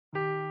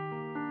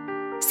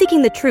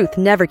seeking the truth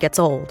never gets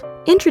old.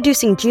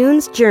 Introducing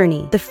June's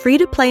Journey, the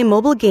free-to-play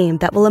mobile game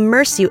that will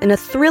immerse you in a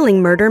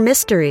thrilling murder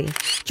mystery.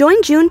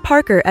 Join June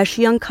Parker as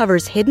she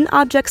uncovers hidden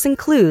objects and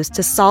clues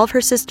to solve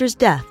her sister's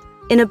death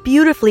in a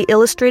beautifully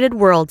illustrated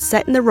world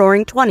set in the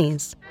Roaring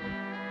 '20s.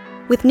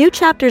 With new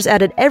chapters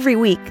added every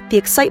week, the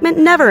excitement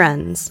never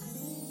ends.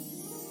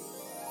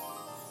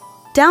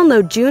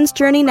 Download June's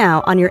Journey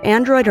now on your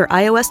Android or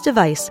iOS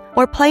device,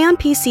 or play on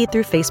PC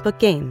through Facebook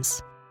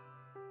Games.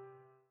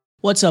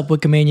 What's up,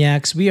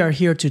 Wikimaniacs? We are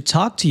here to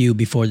talk to you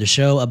before the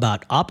show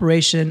about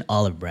Operation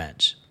Olive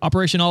Branch.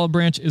 Operation Olive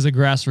Branch is a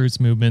grassroots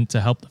movement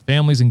to help the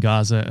families in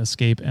Gaza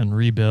escape and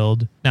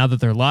rebuild now that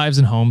their lives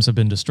and homes have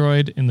been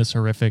destroyed in this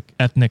horrific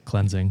ethnic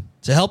cleansing.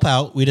 To help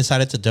out, we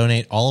decided to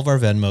donate all of our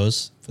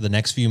Venmos for the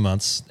next few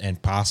months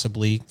and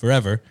possibly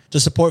forever to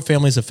support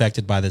families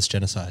affected by this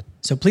genocide.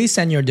 So please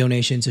send your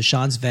donation to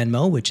Sean's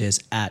Venmo, which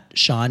is at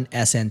Sean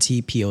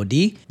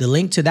SNTPOD. The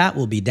link to that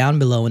will be down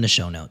below in the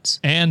show notes.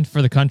 And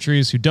for the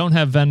countries who don't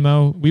have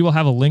Venmo, we will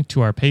have a link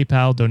to our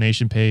PayPal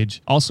donation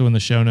page also in the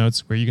show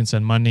notes where you can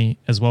send money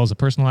as well as a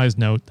personalized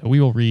note that we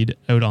will read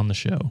out on the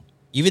show.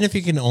 Even if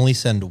you can only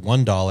send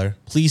 $1,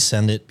 please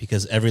send it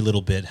because every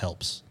little bit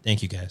helps.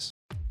 Thank you guys.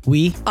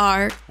 We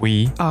are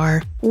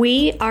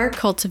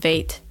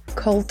Cultivate.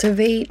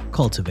 Cultivate.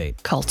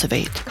 cultivate.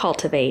 Cultivate.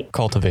 Cultivate.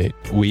 Cultivate.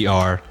 We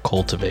are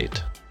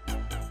Cultivate.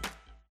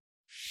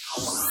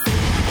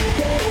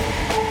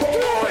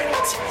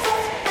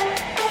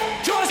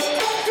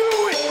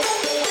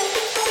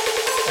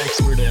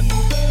 Expert in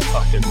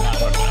fucking, I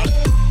don't know.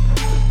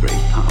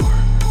 Great power.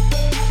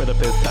 For the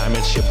fifth time,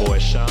 it's your boy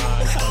Sean.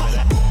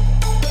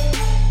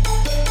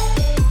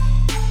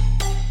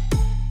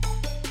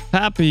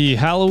 Happy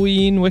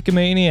Halloween,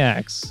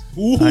 Wikimaniacs.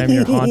 I am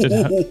your haunted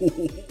that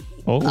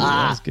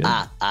was good.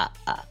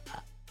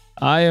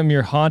 I am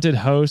your haunted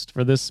host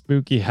for this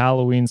spooky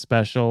Halloween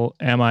special,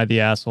 Am I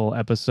the Asshole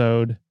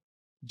episode.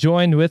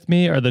 Joined with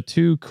me are the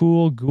two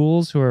cool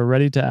ghouls who are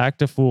ready to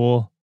act a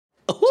fool.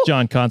 It's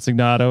John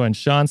Consignato and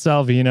Sean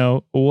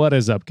Salvino. What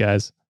is up,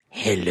 guys?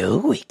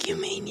 Hello,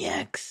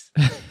 Wikimaniacs.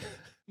 Are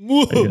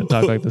you going to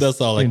talk like this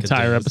That's all the I can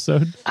entire do.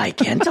 episode? I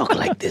can talk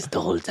like this the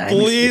whole time.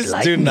 Please if you'd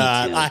like do me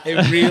not. to.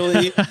 I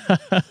really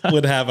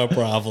would have a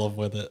problem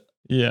with it.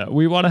 Yeah,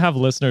 we want to have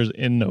listeners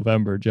in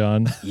November,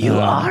 John. You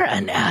are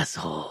an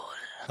asshole.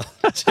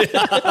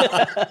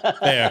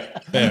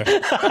 Fair.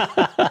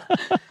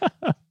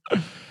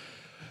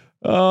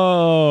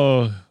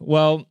 Oh,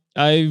 well,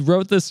 I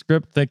wrote this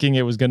script thinking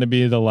it was going to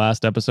be the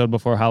last episode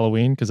before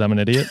Halloween because I'm an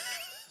idiot.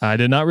 I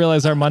did not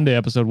realize our Monday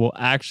episode will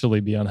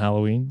actually be on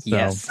Halloween. So,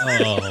 Yes.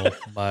 Oh,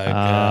 my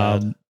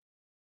God.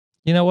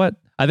 you know what?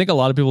 I think a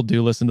lot of people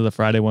do listen to the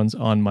Friday ones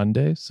on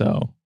Monday.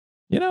 So,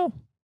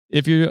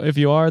 if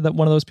you are that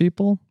one of those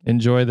people,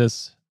 enjoy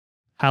this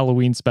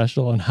Halloween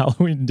special on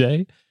Halloween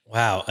Day.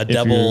 Wow, a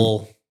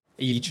double...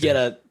 You get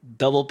a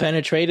double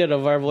penetrated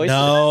of our voices?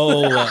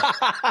 No,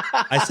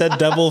 I said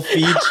double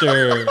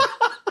feature.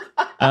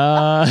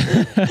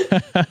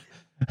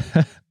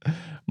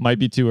 Might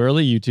be too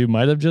early. YouTube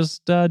might have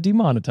just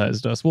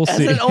demonetized us. We'll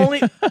see.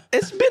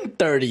 It's been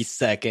 30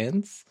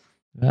 seconds.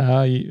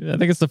 I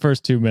think it's the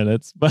first 2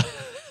 minutes, but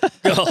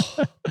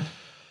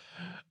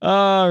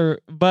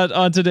but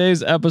on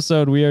today's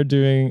episode, we are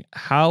doing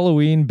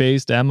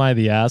Halloween-based Am I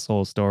the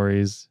Asshole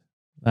stories.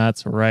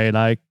 That's right.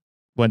 I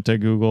went to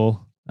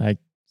Google. I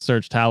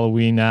searched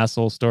Halloween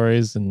asshole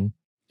stories, and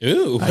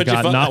Ooh, I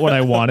got not what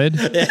I wanted.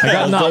 Yeah, I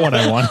got not what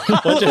I wanted.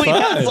 What'd you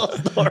find? Asshole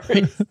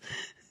stories.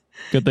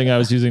 Good thing I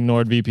was using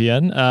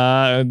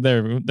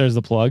NordVPN. There's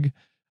the plug.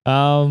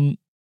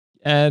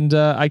 And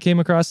I came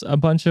across a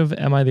bunch of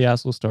Am I the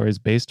Asshole stories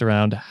based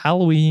around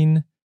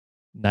Halloween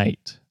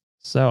night.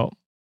 So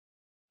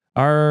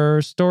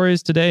our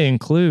stories today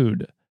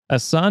include a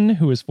son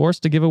who is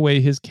forced to give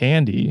away his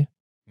candy.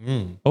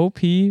 OP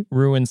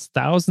ruins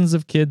thousands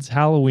of kids'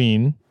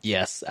 Halloween.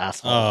 Yes,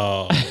 asshole.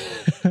 Oh,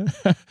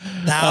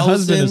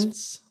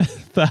 thousands.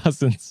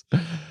 Thousands.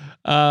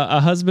 A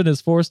husband is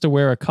forced to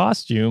wear a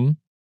costume.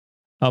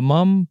 A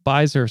mom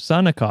buys her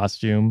son a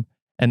costume,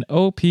 and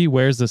OP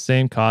wears the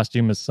same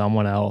costume as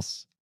someone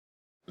else.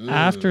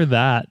 After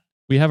that,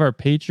 we have our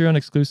Patreon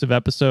exclusive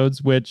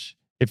episodes, which,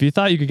 if you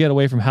thought you could get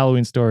away from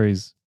Halloween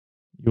stories,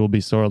 you will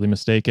be sorely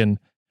mistaken.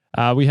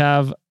 We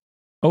have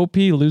OP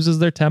loses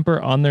their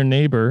temper on their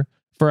neighbor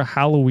for a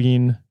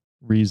Halloween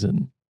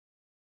reason.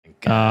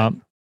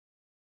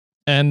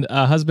 And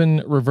a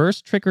husband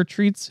reverse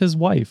trick-or-treats his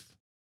wife.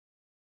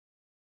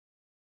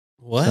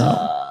 What?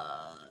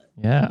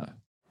 Yeah.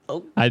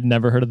 Oh. I'd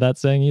never heard of that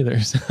saying either.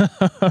 So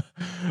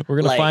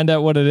we're going to find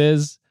out what it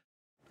is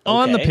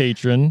on the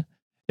Patreon.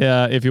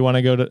 If you want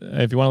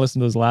to listen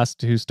to those last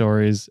two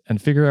stories and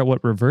figure out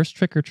what reverse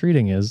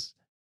trick-or-treating is,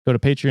 go to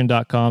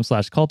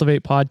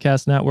patreon.com/cultivate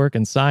podcast network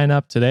and sign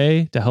up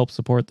today to help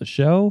support the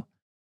show.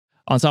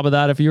 On top of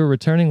that, if you're a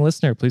returning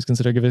listener, please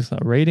consider giving us a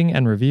rating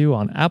and review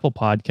on Apple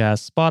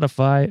Podcasts,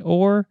 Spotify,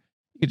 or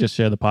you could just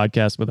share the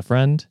podcast with a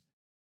friend.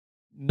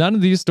 None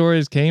of these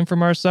stories came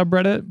from our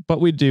subreddit,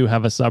 but we do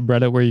have a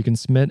subreddit where you can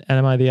submit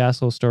Am I the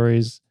Asshole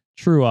stories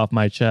true off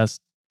my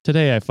chest.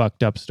 Today I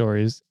fucked up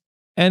stories.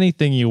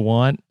 Anything you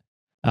want,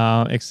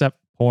 except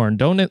porn.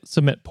 Don't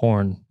submit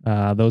porn.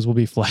 Those will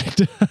be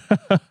flagged.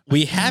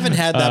 We haven't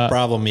had that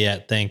problem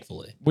yet,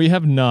 thankfully. We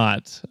have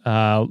not,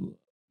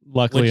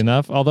 luckily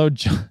enough. Although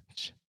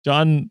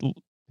John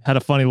had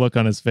a funny look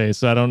on his face,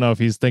 so I don't know if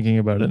he's thinking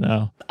about it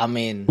now. I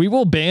mean, we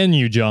will ban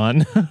you,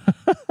 John.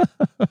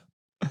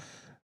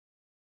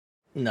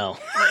 No,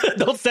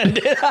 don't send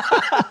it.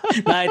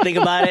 Now I think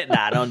about it.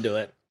 Nah, don't do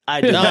it.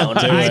 I do No,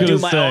 dude, I do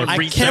my own I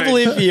research. can't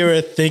believe you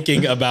were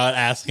thinking about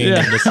asking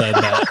him to send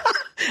that.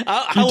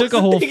 You took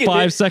a whole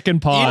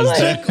 5-second pause.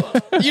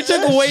 You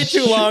took way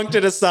too long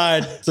to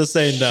decide to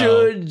say no.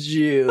 Should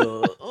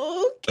you?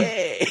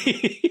 Okay.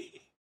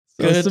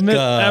 So Good submit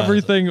God.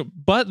 everything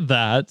but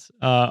that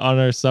on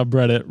our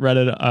subreddit,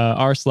 Reddit,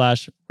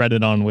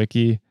 r/Reddit on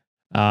Wiki.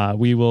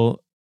 We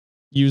will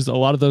use a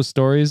lot of those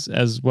stories,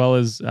 as well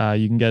as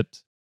you can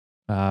get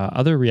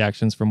other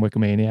reactions from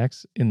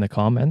Wikimaniacs in the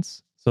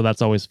comments. So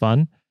that's always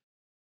fun.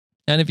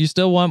 And if you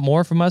still want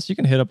more from us, you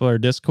can hit up our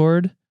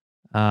Discord.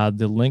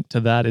 The link to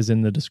that is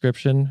in the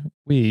description.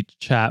 We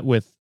chat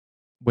with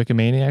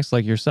Wikimaniacs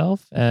like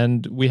yourself,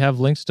 and we have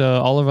links to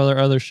all of our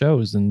other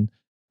shows, and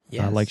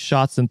like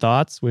Shots and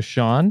Thoughts with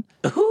Sean.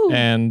 Ooh.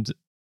 And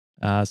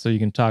so you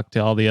can talk to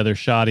all the other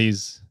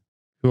shotties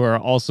who are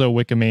also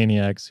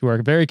Wikimaniacs, who are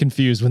very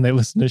confused when they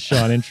listen to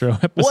Sean intro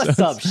episodes. What's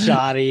up,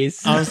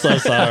 shotties? I'm so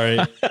sorry.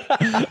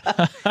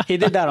 He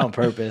did that on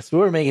purpose. We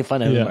were making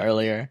fun of him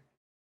earlier.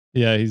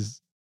 Yeah,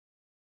 he's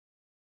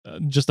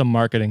just a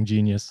marketing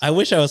genius. I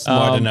wish I was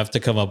smart enough to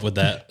come up with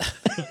that,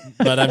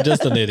 but I'm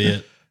just an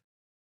idiot.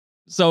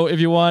 So if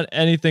you want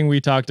anything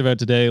we talked about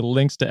today,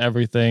 links to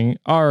everything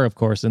are, of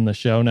course, in the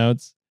show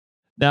notes.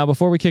 Now,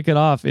 before we kick it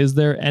off, is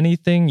there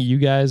anything you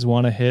guys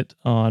want to hit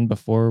on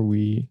before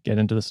we get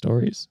into the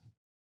stories?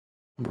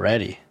 I'm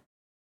ready.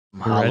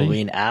 You're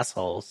Halloween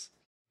assholes.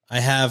 I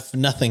have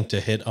nothing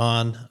to hit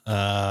on.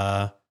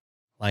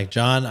 Like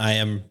John, I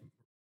am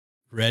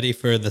ready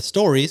for the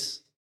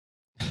stories.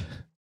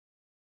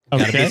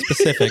 Gotta be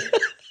specific.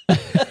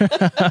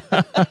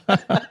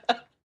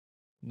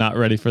 Not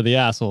ready for the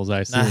assholes,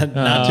 I see.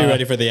 Not too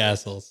ready for the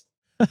assholes.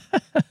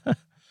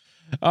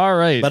 All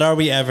right. But are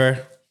we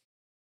ever?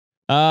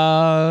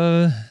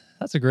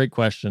 That's a great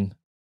question.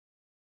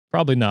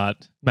 Probably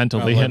not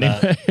mentally, Probably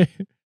anyway.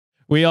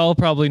 We all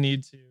probably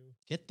need to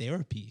Get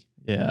therapy.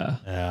 Yeah.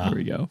 Yeah. There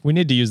we go. We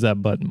need to use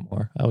that button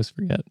more. I always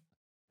forget.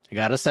 I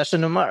got a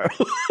session tomorrow.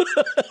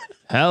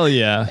 Hell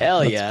yeah. Hell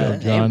Let's yeah. go, Hey,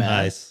 John. man.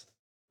 Nice.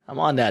 I'm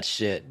on that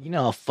shit. You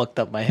know how fucked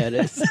up my head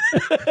is.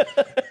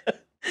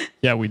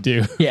 Yeah, we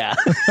do. Yeah,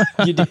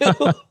 you do.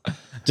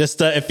 Just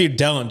if you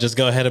don't, just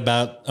go ahead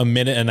about a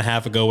minute and a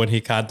half ago when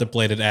he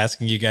contemplated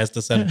asking you guys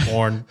to send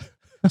porn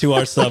to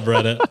our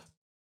subreddit.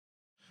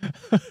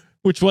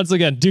 Which, once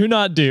again, do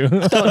not do.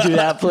 Don't do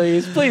that,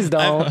 please. Please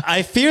don't.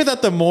 I fear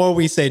that the more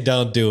we say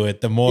don't do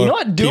it, the more You know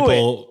what? Do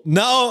people.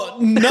 No.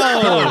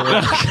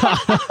 No.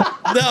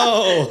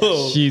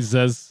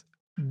 Jesus.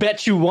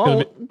 Bet you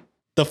won't.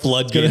 The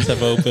floodgates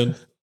have opened.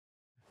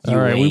 All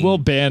right, we will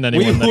ban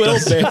anyone that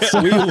does this.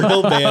 We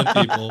will ban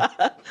people.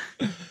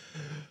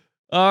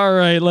 All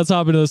right, let's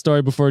hop into the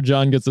story before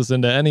John gets us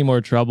into any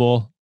more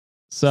trouble.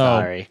 So,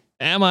 Sorry.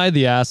 am I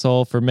the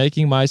asshole for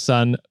making my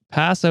son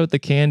pass out the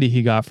candy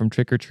he got from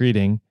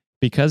trick-or-treating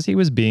because he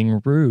was being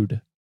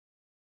rude?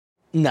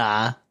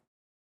 Nah.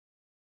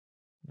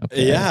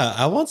 Okay. Yeah,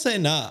 I won't say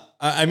nah.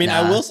 I mean,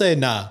 I Nah. will say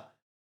nah.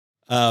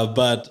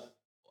 But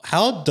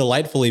how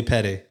delightfully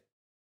petty.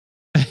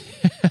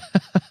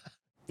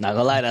 Not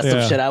gonna lie, that's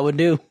Yeah. some shit I would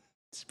do.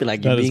 Just be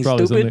like, you're That is being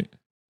probably stupid. something.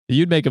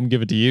 You'd make him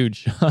give it to you,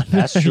 John.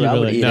 That's true. You'd I be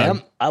would like, eat "No."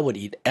 them. I would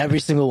eat every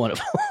single one of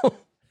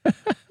them.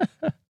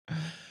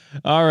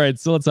 All right,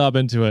 so let's hop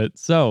into it.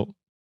 So,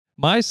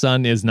 my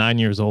son is 9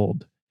 years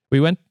old.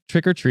 We went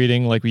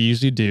trick-or-treating like we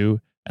usually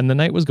do, and the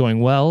night was going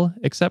well,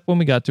 except when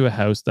we got to a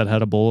house that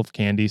had a bowl of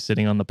candy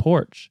sitting on the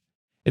porch.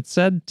 It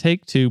said,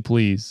 "Take 2,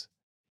 please."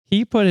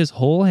 He put his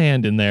whole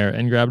hand in there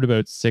and grabbed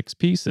about 6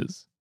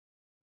 pieces.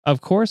 Of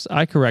course,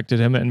 I corrected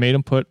him and made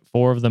him put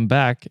 4 of them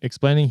back,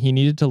 explaining he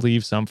needed to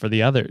leave some for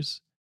the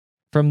others.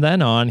 From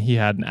then on, he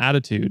had an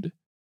attitude.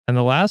 And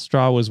the last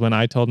straw was when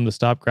I told him to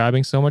stop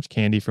grabbing so much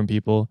candy from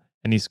people,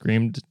 and he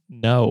screamed,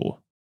 "No."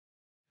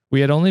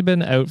 We had only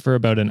been out for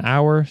about an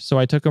hour, so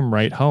I took him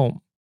right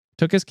home.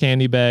 Took his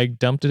candy bag,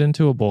 dumped it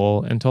into a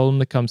bowl, and told him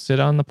to come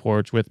sit on the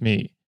porch with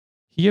me.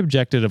 He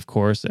objected, of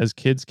course, as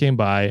kids came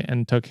by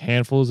and took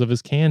handfuls of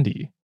his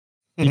candy.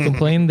 He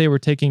complained they were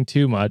taking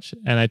too much,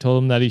 and I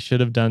told him that he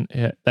shouldn't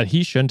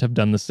have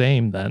done the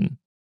same then.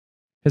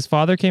 His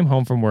father came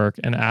home from work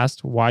and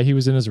asked why he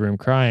was in his room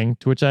crying,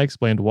 to which I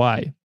explained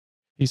why.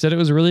 He said it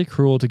was really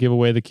cruel to give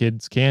away the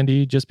kids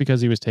candy just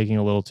because he was taking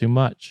a little too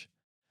much.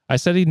 I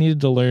said he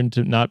needed to learn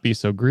to not be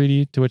so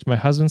greedy, to which my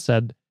husband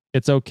said,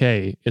 "It's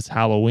okay, it's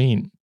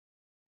Halloween."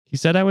 He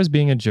said I was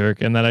being a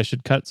jerk and that I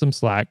should cut some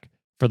slack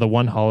for the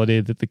one holiday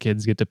that the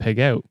kids get to pig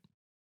out.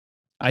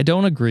 I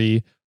don't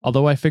agree,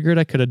 although I figured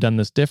I could have done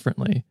this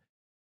differently.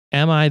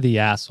 Am I the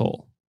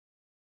asshole?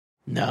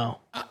 No.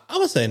 I'm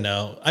gonna say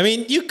no. I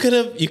mean, you could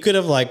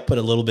have like put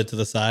a little bit to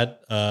the side,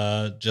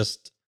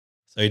 just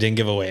so you didn't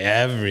give away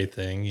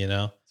everything, you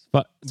know.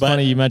 But it's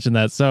funny you mentioned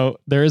that. So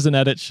there is an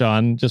edit,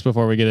 Sean, just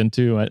before we get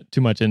into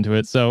too much into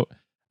it. So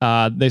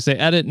they say,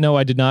 edit, no,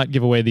 I did not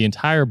give away the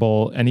entire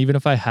bowl. And even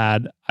if I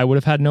had, I would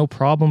have had no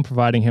problem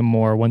providing him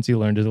more once he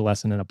learned his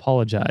lesson and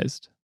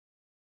apologized.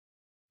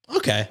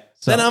 Okay.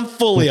 So, then I'm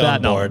fully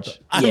on board. knowledge.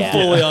 I'm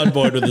fully on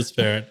board with this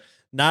parent.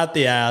 Not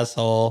the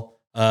asshole.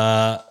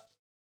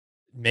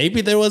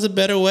 Maybe there was a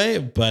better way,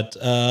 but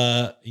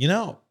you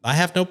know, I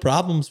have no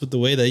problems with the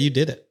way that you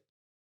did it.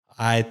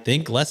 I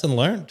think lesson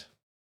learned.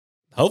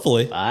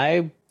 Hopefully.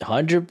 I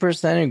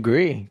 100%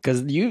 agree,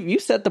 because you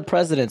set the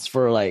precedence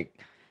for, like,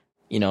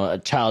 you know, a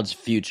child's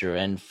future,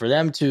 and for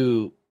them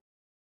to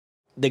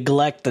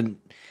neglect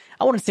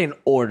I wouldn't say an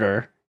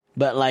order,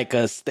 but like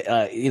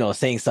you know,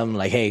 saying something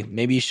like, hey,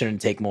 maybe you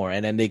shouldn't take more,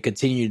 and then they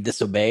continue to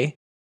disobey.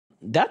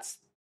 That's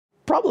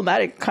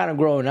problematic kind of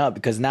growing up,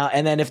 because now,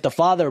 and then if the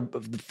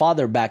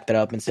father backed it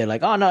up and said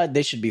like, oh no,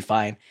 they should be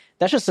fine,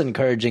 that's just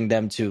encouraging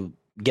them to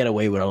get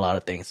away with a lot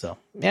of things. So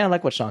yeah,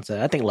 like what Sean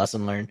said, I think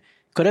lesson learned.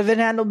 Could have been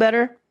handled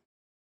better?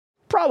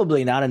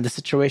 Probably not in this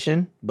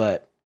situation,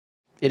 but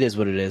it is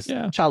what it is.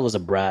 Yeah. Child was a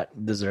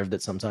brat, deserved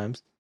it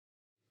sometimes.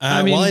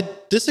 I mean, while I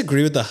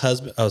disagree with the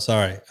husband,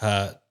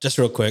 just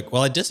real quick.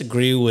 While I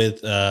disagree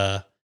with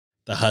the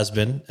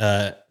husband,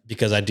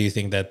 because I do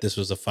think that this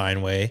was a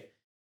fine way,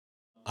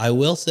 I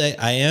will say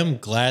I am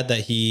glad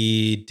that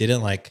he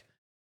didn't like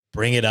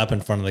bring it up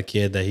in front of the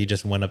kid, that he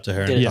just went up to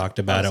her and talked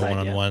about it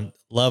one-on-one.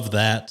 Love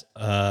that.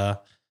 I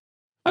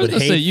was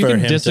going to say, you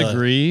can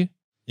disagree.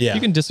 Yeah.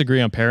 You can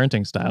disagree on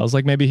parenting styles.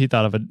 Like maybe he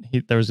thought of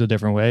it, there was a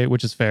different way,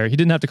 which is fair. He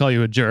didn't have to call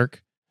you a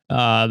jerk.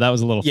 That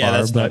was a little far.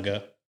 That's but not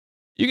good.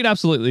 You can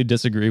absolutely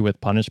disagree with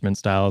punishment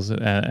styles.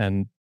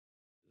 And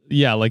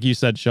yeah, like you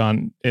said,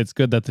 Sean, it's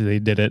good that they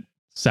did it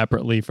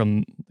separately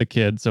from the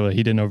kid so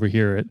he didn't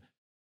overhear it.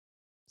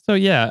 So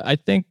yeah, I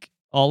think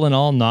all in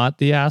all, not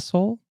the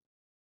asshole.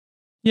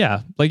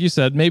 Yeah, like you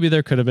said, maybe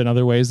there could have been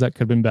other ways that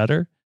could have been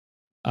better.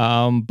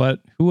 But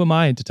who am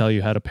I to tell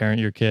you how to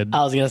parent your kid?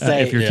 I was gonna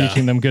say, if you're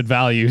teaching them good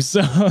values.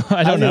 So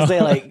I don't know. Say,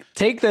 like,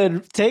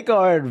 take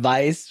our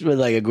advice with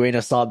like a grain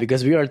of salt,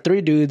 because we are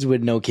 3 dudes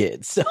with no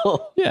kids. So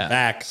yeah,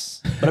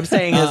 facts. What I'm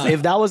saying is,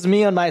 if that was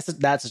me on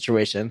that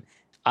situation,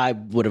 I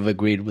would have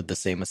agreed with the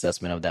same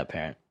assessment of that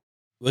parent.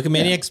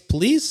 Wikimaniacs,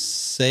 please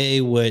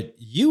say what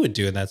you would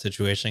do in that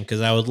situation,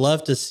 because I would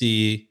love to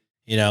see,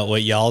 you know,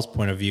 what y'all's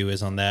point of view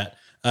is on that.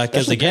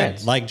 Because again,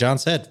 parents. like John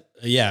said,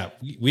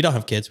 we don't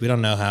have kids. We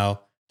don't know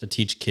how to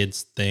teach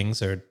kids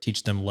things or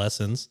teach them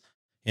lessons,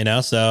 you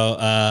know?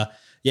 So,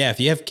 if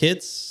you have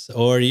kids,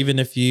 or even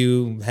if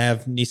you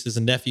have nieces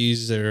and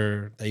nephews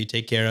or that you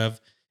take care of,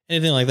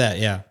 anything like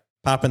that,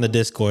 pop in the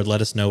Discord.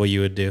 Let us know what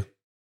you would do.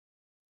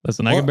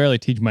 Listen, I can barely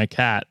teach my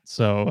cat,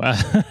 so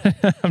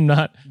I'm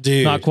not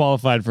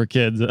qualified for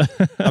kids.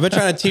 I've been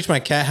trying to teach my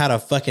cat how to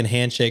fucking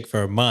handshake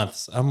for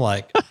months. I'm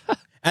like,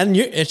 and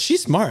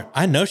she's smart.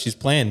 I know she's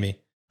playing me.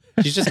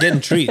 She's just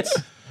getting treats.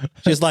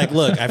 She's like,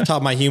 look, I've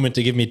taught my human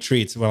to give me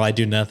treats while I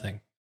do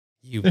nothing.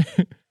 You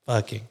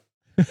fucking.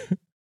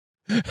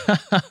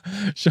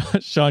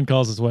 Sean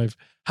calls his wife,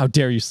 how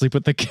dare you sleep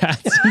with the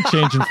cats and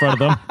change in front of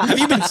them? Have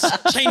you been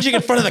changing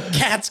in front of the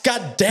cats?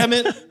 God damn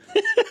it.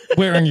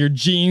 Wearing your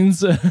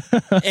jeans. And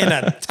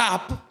a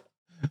top.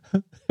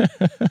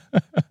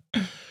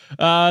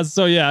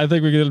 So yeah, I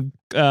think we can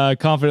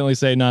confidently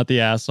say not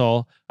the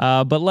asshole.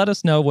 But let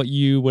us know what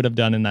you would have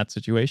done in that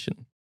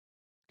situation.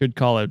 Good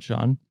call out,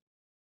 Sean.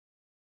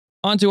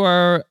 On to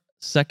our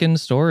second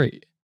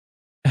story.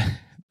 This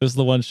is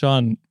the one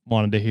Sean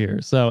wanted to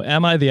hear. So,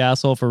 am I the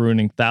asshole for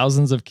ruining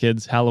thousands of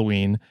kids'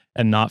 Halloween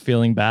and not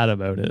feeling bad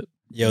about it?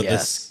 Yo, the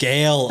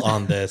scale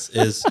on this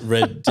is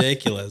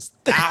ridiculous.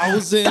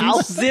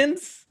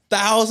 Thousands?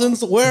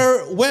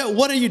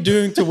 What are you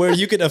doing to where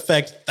you could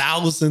affect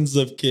thousands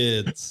of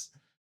kids?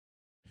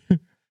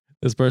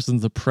 This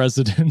person's the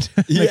president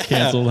that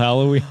canceled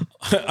Halloween.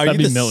 That'd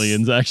be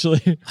millions, actually.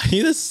 Are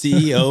you the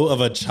CEO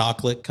of a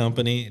chocolate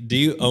company? Do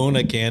you own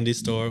a candy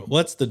store?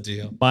 What's the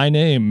deal? My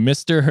name,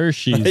 Mr.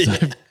 Hershey's.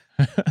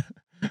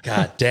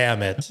 God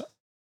damn it.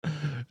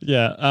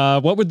 Yeah.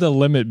 What would the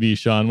limit be,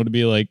 Sean? Would it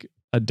be like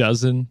a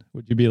dozen?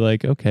 Would you be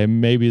like, okay,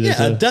 maybe there's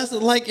a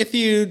dozen? Like if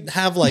you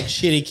have like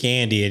shitty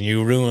candy and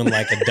you ruin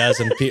like a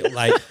dozen people,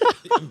 like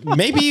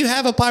maybe you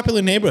have a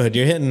popular neighborhood.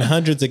 You're hitting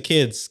hundreds of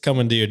kids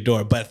coming to your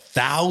door, but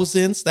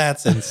thousands?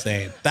 That's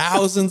insane.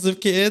 Thousands of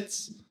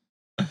kids?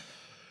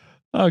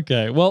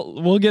 Okay. Well,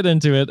 we'll get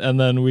into it and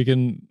then we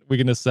can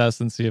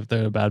assess and see if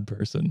they're a bad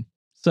person.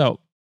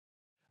 So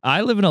I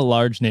live in a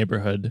large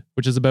neighborhood,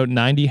 which is about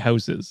 90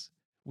 houses.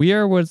 We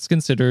are what's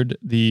considered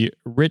the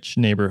rich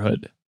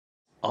neighborhood.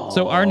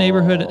 So our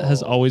neighborhood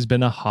has always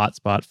been a hot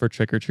spot for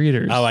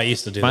trick-or-treaters. Oh, I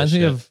used to do reminds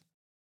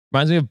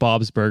me of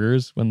Bob's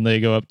Burgers when they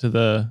go up to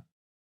the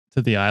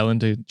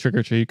island to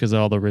trick-or-treat because of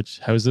all the rich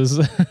houses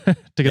to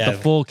get the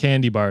full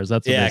candy bars.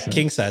 That's what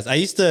king size. I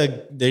used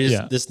to,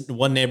 there's this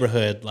one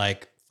neighborhood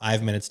like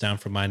 5 minutes down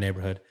from my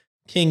neighborhood,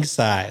 king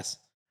size,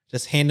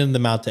 just handing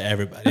them out to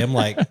everybody. I'm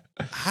like,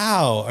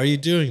 how are you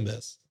doing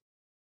this?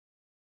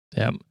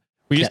 Damn.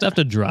 We used to have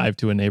to drive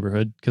to a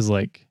neighborhood because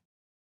like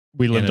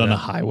we lived on a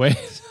highway.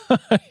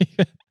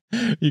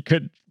 You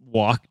could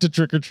walk to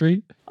trick or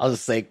treat. I was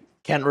just like,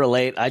 can't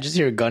relate. I just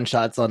hear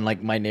gunshots on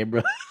like my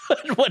neighborhood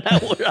when I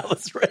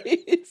was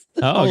raised.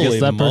 Oh, I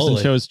guess that person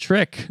moly. chose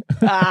trick.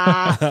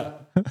 Ah.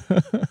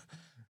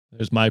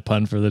 There's my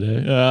pun for the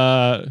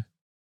day.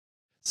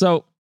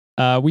 So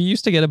we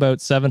used to get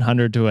about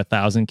 700 to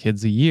 1,000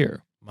 kids a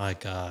year. My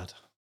God.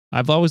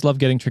 I've always loved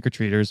getting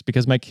trick-or-treaters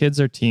because my kids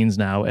are teens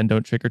now and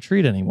don't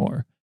trick-or-treat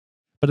anymore.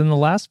 But in the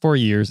last 4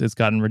 years, it's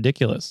gotten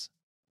ridiculous.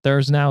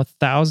 There's now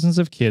thousands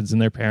of kids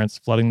and their parents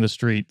flooding the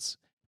streets.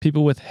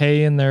 People with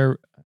hay in their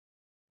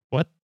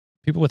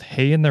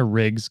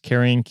rigs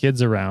carrying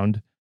kids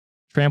around,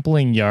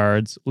 trampling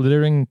yards,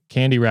 littering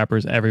candy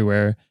wrappers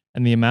everywhere,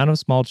 and the amount of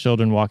small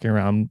children walking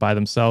around by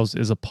themselves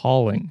is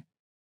appalling.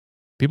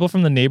 People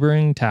from the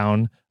neighboring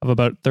town of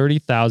about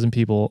 30,000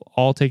 people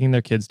all taking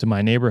their kids to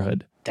my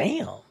neighborhood.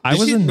 Damn. I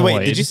was annoyed.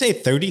 Wait, did you say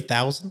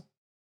 30,000?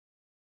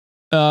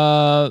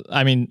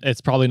 I mean,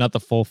 it's probably not the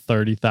full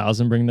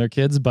 30,000 bring their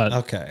kids, but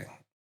Okay.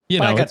 you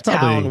know, Like a it's probably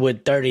town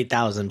with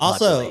 30,000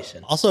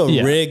 population. Also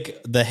Yeah. rig,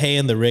 the hay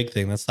and the rig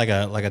thing. That's like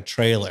a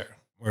trailer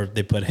where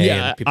they put hay.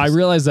 yeah. in people's- I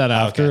realized that Oh,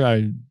 after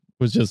okay. I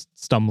was just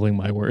stumbling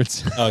my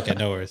words. Okay,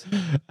 no worries.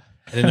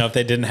 I didn't know if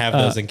they didn't have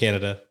those in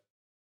Canada.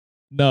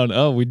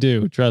 No, we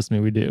do. Trust me,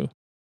 we do.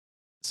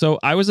 So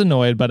I was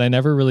annoyed, but I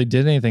never really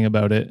did anything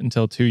about it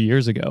until 2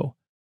 years ago.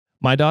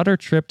 My daughter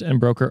tripped and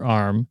broke her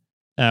arm.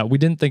 We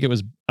didn't think it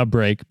was a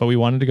break, but we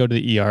wanted to go to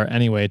the ER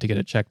anyway to get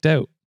it checked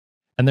out.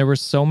 And there were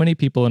so many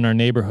people in our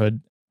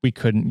neighborhood, we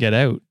couldn't get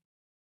out.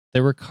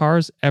 There were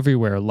cars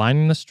everywhere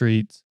lining the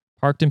streets,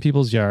 parked in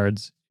people's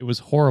yards. It was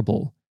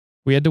horrible.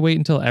 We had to wait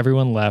until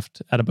everyone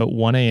left at about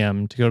 1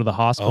 a.m. to go to the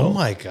hospital. Oh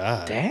my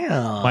God.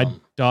 Damn. My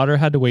daughter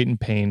had to wait in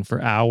pain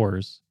for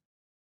hours.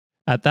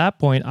 At that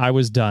point, I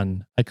was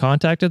done. I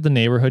contacted the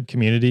neighborhood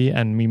community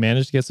and we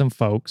managed to get some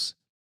folks,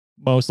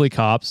 mostly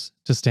cops,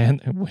 to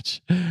stand,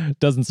 which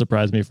doesn't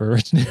surprise me for a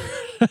rich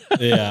neighborhood.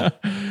 Yeah.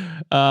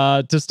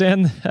 To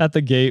stand at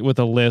the gate with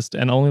a list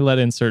and only let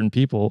in certain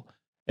people,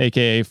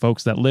 aka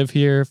folks that live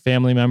here,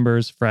 family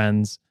members,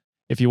 friends.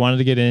 If you wanted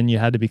to get in, you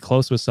had to be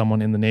close with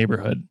someone in the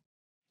neighborhood.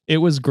 It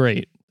was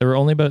great. There were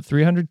only about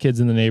 300 kids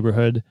in the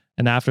neighborhood,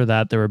 and after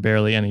that, there were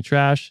barely any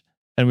trash,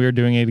 and we were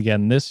doing it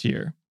again this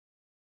year.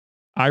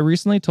 I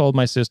recently told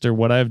my sister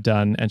what I've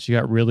done, and she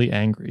got really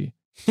angry.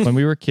 When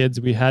we were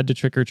kids, we had to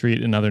trick or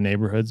treat in other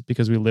neighborhoods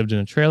because we lived in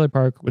a trailer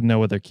park with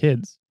no other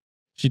kids.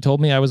 She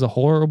told me I was a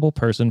horrible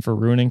person for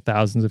ruining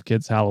thousands of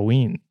kids'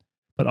 Halloween.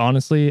 But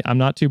honestly, I'm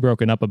not too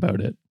broken up about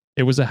it.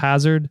 It was a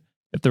hazard.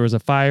 If there was a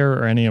fire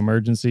or any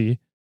emergency,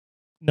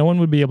 no one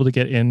would be able to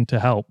get in to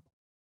help.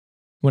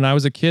 When I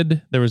was a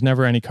kid, there was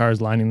never any cars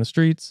lining the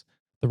streets.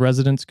 The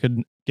residents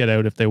could get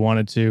out if they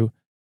wanted to.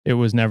 It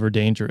was never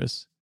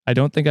dangerous. I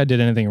don't think I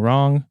did anything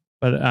wrong,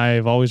 but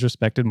I've always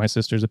respected my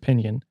sister's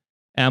opinion.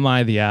 Am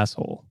I the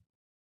asshole?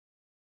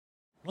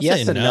 I'll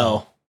yes say and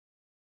no.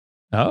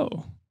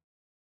 Oh,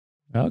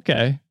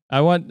 okay.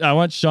 I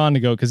want Sean to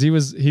go because he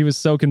was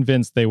so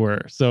convinced they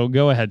were. So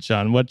go ahead,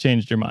 Sean. What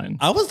changed your mind?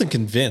 I wasn't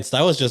convinced.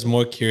 I was just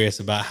more curious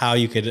about how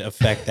you could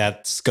affect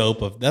that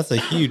scope of, that's a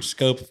huge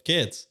scope of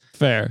kids.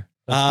 Fair.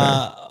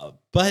 That's fair.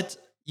 But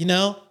you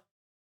know,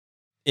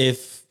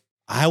 if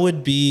I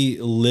would be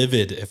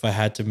livid if I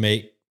had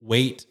to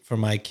wait for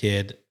my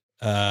kid,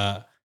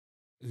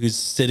 who's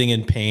sitting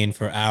in pain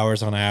for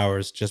hours on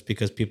hours just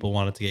because people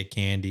wanted to get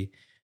candy.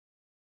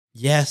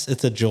 Yes,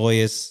 it's a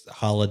joyous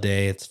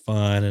holiday. It's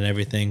fun and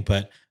everything,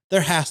 but there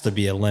has to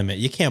be a limit.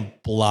 You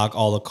can't block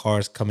all the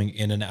cars coming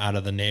in and out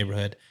of the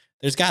neighborhood.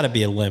 There's got to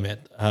be a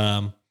limit.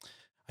 I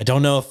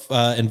don't know if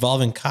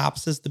involving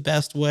cops is the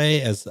best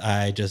way, as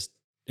I just,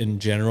 in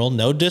general,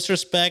 no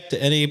disrespect to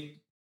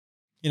any,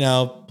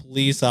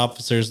 police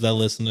officers that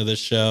listen to this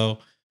show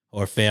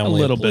or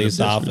family of police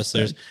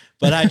officers,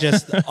 but I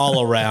just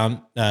all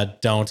around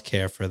don't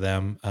care for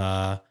them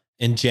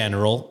in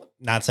general.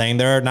 Not saying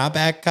they're not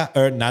bad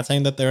or not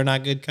saying that they're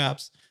not good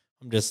cops.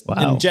 I'm just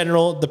in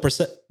general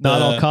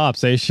not all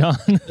cops, eh, Sean?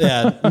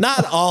 Yeah,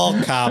 not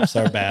all cops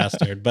are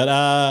bastard, but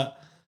yeah,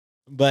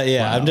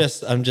 wow.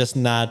 I'm just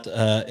not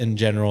in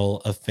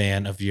general a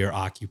fan of your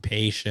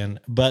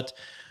occupation. But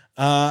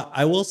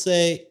I will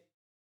say,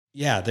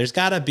 yeah, there's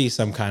got to be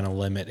some kind of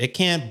limit. It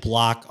can't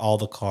block all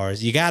the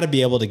cars. You got to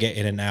be able to get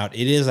in and out.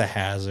 It is a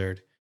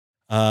hazard.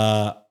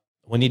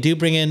 When you do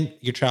bring in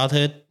your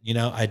childhood,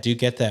 I do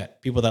get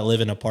that people that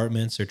live in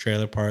apartments or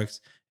trailer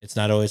parks, it's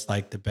not always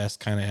like the best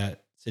kind of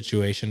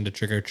situation to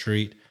trick or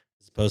treat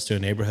as opposed to a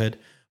neighborhood.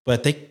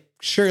 But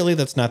surely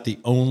that's not the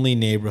only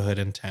neighborhood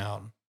in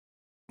town.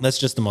 That's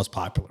just the most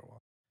popular one.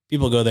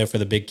 People go there for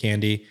the big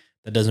candy.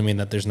 That doesn't mean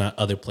that there's not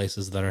other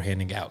places that are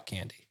handing out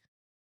candy.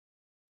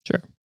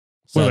 Sure.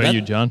 So what about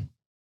you, John?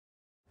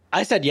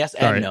 I said yes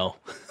and no.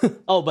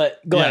 Oh,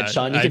 but go ahead,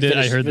 Sean. You can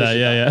finish. I heard that.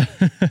 Yeah.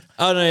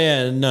 Oh no,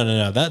 yeah,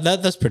 no.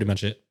 That's pretty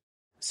much it.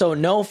 So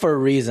no, for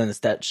reasons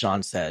that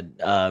Sean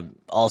said.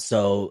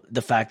 Also,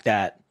 the fact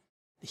that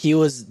he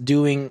was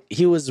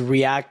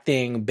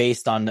reacting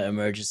based on the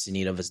emergency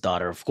need of his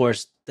daughter. Of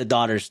course, the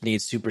daughter's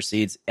need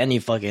supersedes any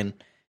fucking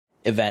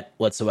event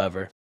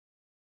whatsoever.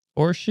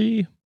 Or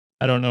she.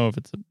 I don't know if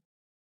it's a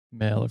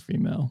male or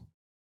female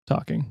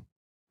talking.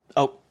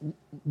 Oh,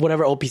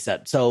 whatever OP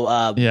said.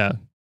 So yeah.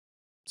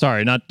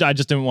 Sorry, I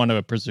just didn't want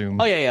to presume.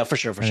 Oh yeah, for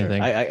sure.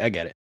 I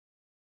get it.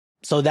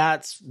 So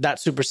that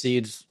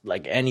supersedes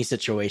like any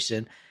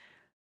situation.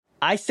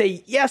 I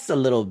say yes a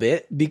little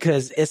bit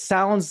because it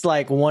sounds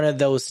like one of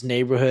those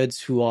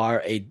neighborhoods who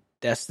are a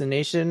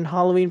destination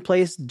Halloween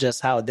place,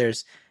 just how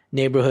there's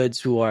neighborhoods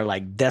who are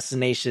like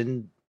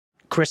destination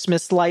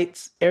Christmas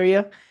lights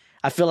area.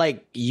 I feel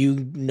like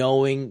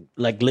living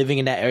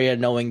in that area,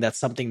 knowing that's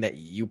something that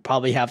you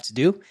probably have to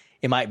do.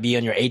 It might be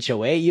on your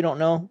HOA. You don't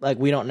know. Like,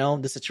 we don't know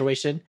the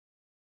situation.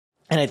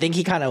 And I think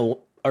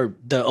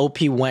the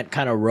OP went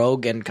kind of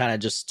rogue and kind of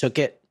just took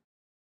it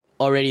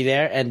already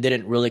there and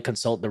didn't really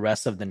consult the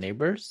rest of the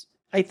neighbors.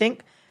 I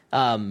think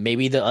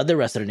maybe the other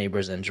rest of the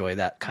neighbors enjoy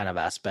that kind of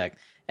aspect,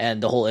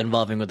 and the whole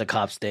involving with the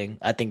cops thing,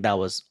 I think that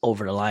was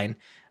over the line.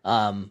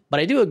 But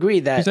I do agree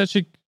that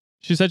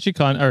she said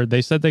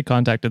they said they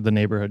contacted the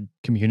neighborhood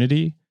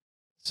community.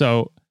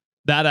 So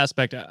that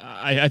aspect,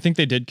 I think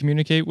they did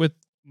communicate with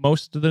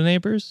most of the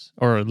neighbors,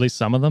 or at least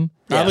some of them.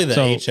 Probably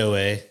the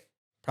HOA.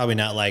 Probably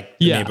not like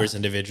the neighbors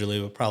individually,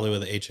 but probably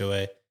with the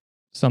HOA.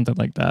 Something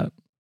like that.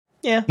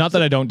 Yeah. Not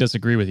that I don't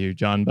disagree with you,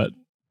 John, but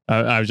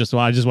I just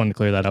wanted to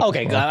clear that up.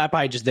 Okay, well. I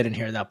probably just didn't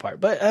hear that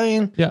part, but I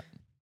mean, yeah,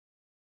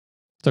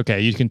 it's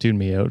okay. You can tune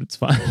me out. It's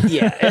fine.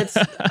 Yeah,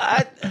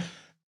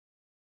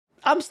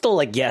 I'm still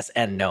like yes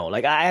and no.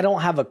 Like I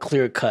don't have a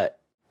clear cut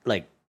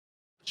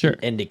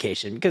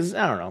indication because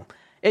I don't know.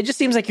 It just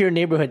seems like your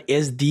neighborhood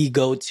is the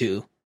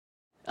go-to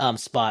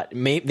spot.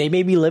 They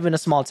maybe live in a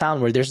small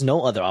town where there's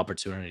no other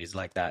opportunities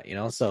like that, you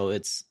know. So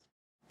it's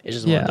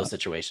just one of those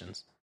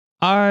situations.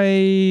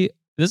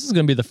 This is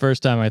going to be the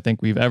first time I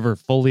think we've ever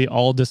fully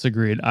all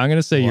disagreed. I'm going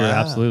to say you're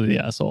absolutely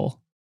the asshole.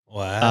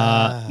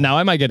 Wow. Now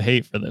I might get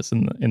hate for this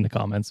in the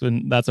comments,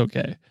 and that's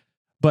okay.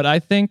 But I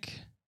think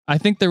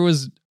there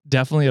was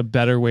definitely a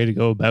better way to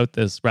go about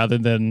this, rather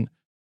than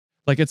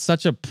like, it's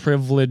such a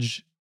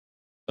privilege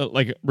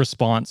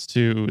response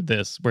to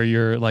this, where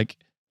you're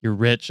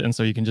rich, and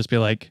so you can just be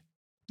like,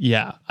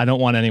 yeah, I don't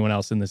want anyone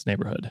else in this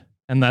neighborhood.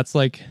 And that's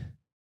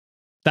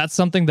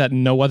something that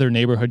no other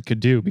neighborhood could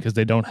do because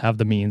they don't have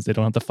the means, they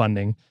don't have the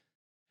funding.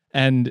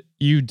 And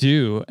you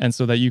do, and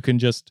so that you can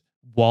just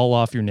wall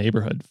off your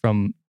neighborhood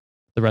from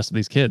the rest of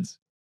these kids.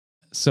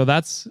 So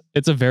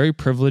it's a very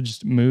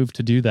privileged move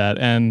to do that.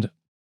 And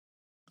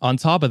on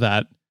top of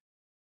that,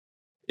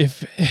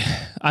 if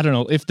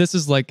this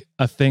is like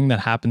a thing that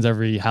happens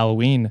every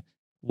Halloween,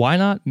 why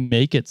not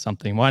make it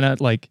something? Why not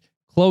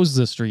close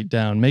the street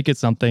down, make it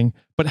something,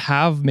 but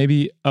have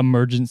maybe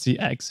emergency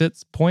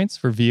exits points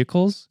for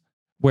vehicles,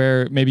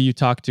 where maybe you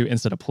talk to,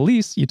 instead of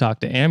police, you talk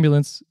to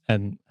ambulance,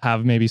 and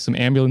have maybe some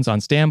ambulance on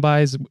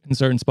standbys in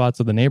certain spots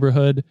of the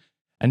neighborhood,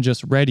 and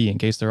just ready in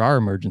case there are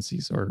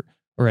emergencies or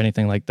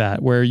anything like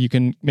that, where you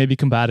can maybe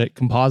combat it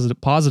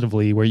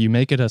positively, where you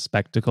make it a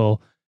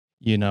spectacle.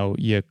 You know,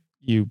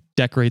 you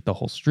decorate the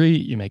whole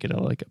street, you make it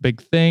a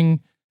big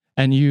thing,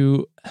 and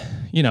you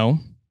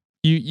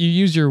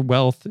use your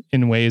wealth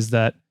in ways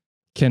that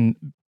can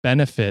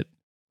benefit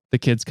the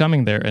kids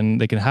coming there, and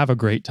they can have a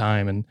great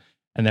time, and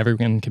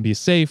everyone can be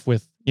safe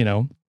with,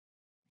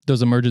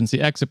 those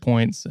emergency exit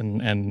points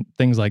and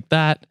things like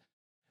that.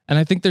 And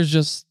I think there's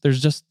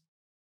just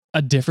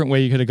a different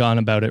way you could have gone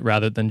about it,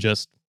 rather than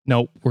just,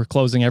 nope, we're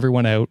closing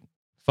everyone out,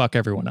 fuck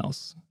everyone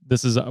else.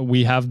 This is,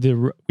 we have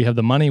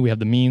the money, we have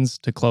the means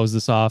to close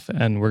this off,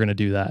 and we're going to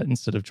do that,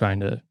 instead of trying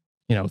to,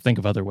 think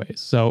of other ways.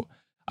 So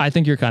I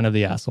think you're kind of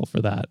the asshole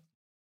for that.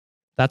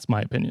 That's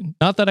my opinion.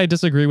 Not that I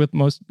disagree with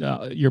most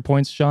your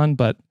points, Sean,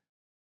 but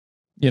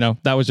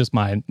that was just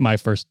my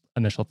first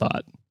initial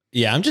thought.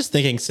 Yeah, I'm just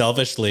thinking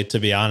selfishly, to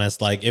be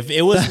honest. Like, if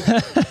it was,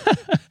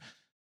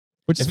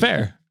 which is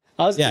fair.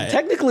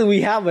 Technically,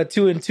 we have a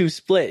 2-2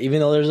 split, even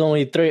though there's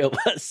only 3 of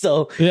us.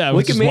 So, yeah,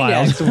 which is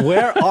wild.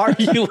 Where are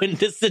you in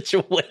this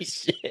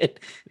situation?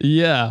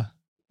 Yeah.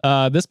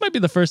 This might be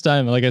the first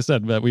time, like I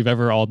said, that we've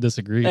ever all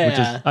disagreed, which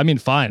is, I mean,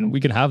 fine.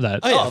 We can have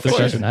that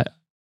discussion.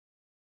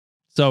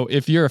 So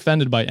if you're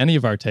offended by any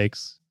of our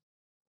takes,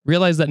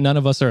 realize that none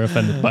of us are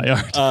offended by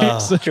our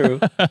takes.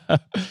 True.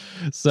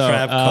 So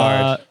trap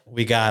card.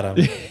 We got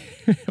them.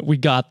 We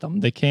got them.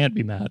 They can't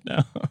be mad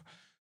now.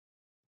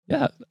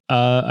 Yeah.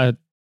 A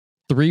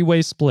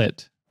 3-way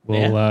split.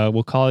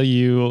 We'll call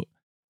you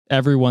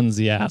everyone's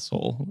the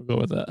asshole. We'll go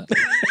with that.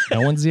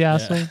 No one's the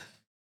asshole.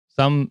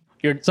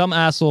 Some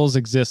assholes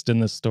exist in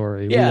this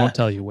story. We won't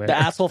tell you where. The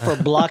asshole for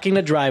blocking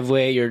the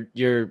driveway.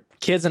 Your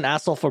kid's an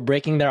asshole for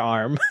breaking their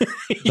arm.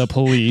 The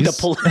police.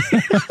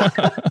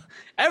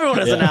 Everyone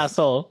is an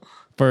asshole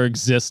for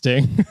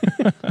existing.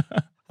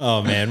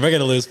 Oh man, we're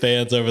gonna lose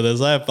fans over this.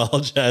 I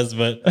apologize,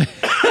 but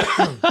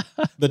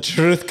the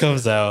truth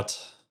comes out.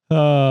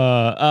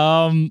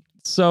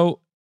 So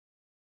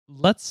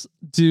let's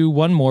do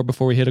one more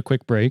before we hit a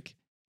quick break.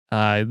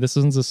 This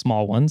one's a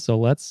small one, so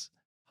let's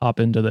hop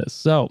into this.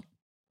 So,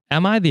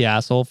 am I the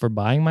asshole for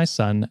buying my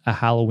son a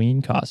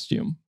Halloween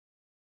costume?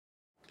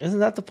 Isn't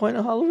that the point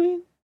of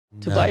Halloween?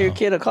 To buy your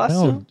kid a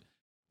costume?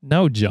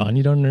 No, John,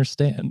 you don't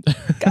understand.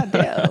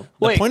 Goddamn.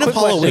 The point of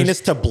Halloween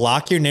is to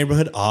block your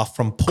neighborhood off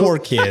from poor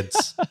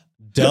kids.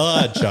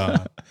 Duh,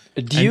 John.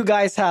 Do you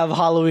guys have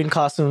Halloween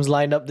costumes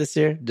lined up this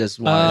year? Just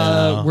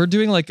one. We're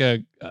doing like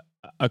a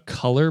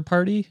color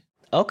party.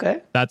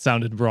 Okay. That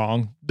sounded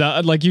wrong.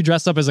 Like you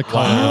dress up as a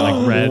color,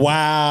 like red.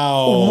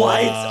 Wow.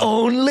 Whites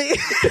only.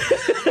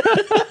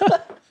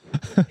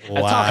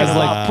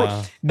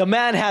 Wow. The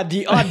man had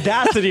the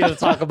audacity to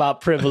talk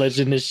about privilege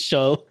in this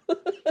show.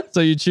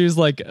 So you choose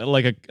like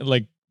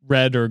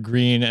red or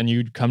green, and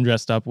you come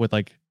dressed up with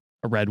like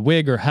a red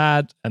wig or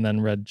hat, and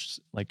then red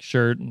like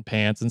shirt and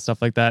pants and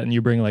stuff like that. And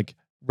you bring like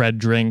red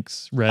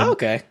drinks, red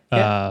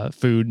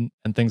food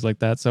and things like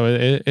that. So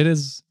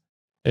it's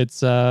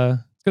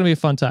gonna be a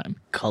fun time.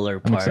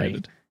 Color I'm party.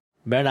 excited.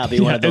 Better not be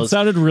one of those. It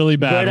sounded really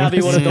bad. Better not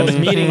be one of those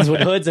meetings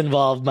with hoods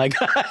involved, my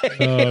guy.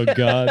 Oh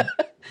God.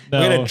 No.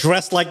 We're gonna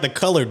dress like the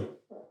colored.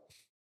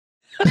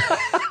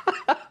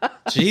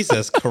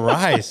 Jesus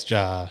Christ,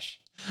 Josh.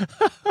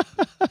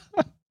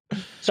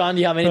 Sean,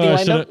 do you have anything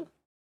lined up?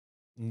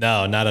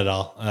 No, not at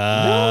all.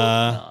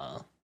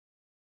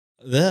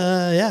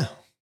 Yeah.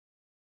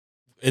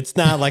 It's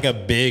not like a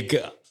big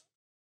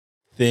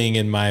thing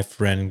in my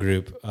friend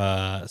group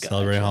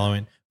celebrating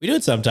Halloween. We do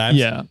it sometimes.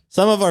 Yeah.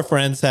 Some of our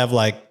friends have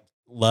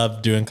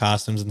love doing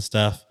costumes and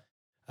stuff.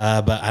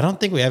 But I don't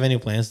think we have any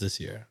plans this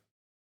year.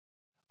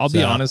 I'll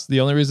be honest,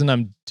 the only reason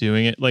I'm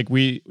doing it,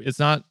 it's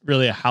not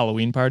really a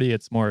Halloween party.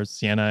 It's more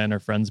Sienna and her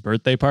friend's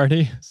birthday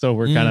party. So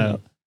we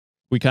kind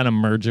of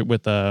merge it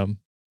with a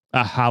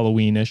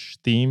Halloween-ish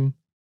theme.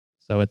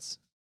 So it's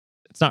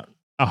not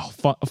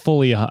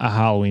fully a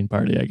Halloween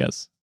party, I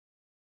guess.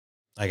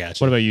 I got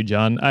you. What about you,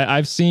 John?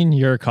 I've seen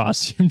your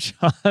costume,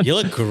 John. You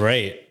look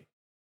great.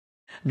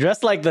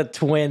 Dressed like the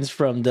twins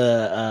from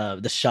the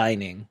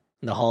Shining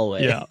in the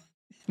hallway. Yeah.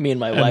 Me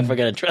and my wife are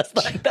gonna dress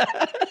like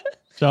that.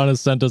 John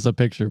has sent us a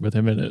picture with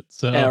him in it.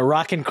 So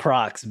rockin'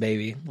 Crocs,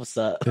 baby. What's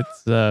up?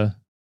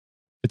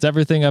 It's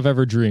everything I've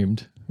ever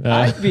dreamed.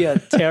 I'd be a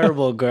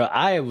terrible girl.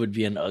 I would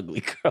be an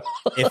ugly girl.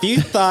 If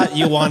you thought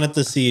you wanted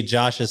to see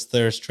Josh's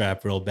thirst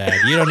trap real bad,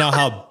 you don't know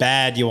how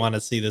bad you want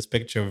to see this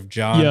picture of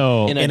John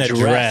in a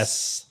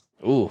dress.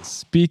 Ooh.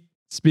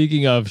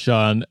 Speaking of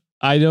Sean,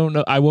 I don't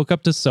know. I woke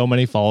up to so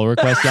many follow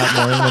requests that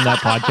morning when that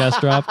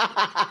podcast dropped.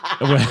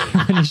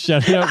 When you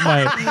shouted out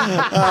my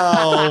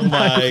God,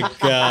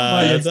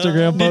 my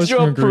Instagram post. Did you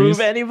approve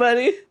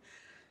anybody?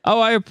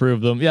 Oh, I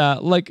approve them. Yeah, I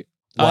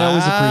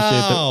always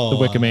appreciate the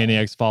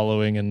Wikimaniacs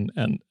following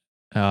and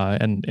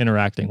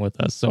interacting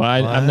with us. So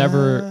I've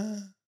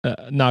never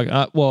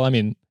well, I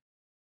mean,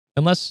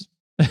 unless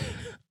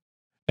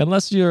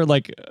you're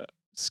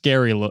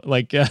scary,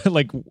 like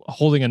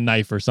holding a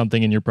knife or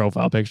something in your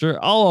profile picture,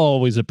 I'll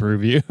always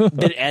approve you.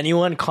 Did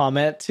anyone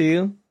comment to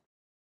you?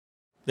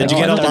 Did you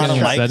get a lot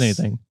of likes?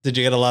 Anything. Did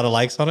you get a lot of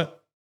likes on it?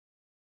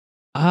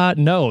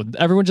 No.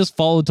 Everyone just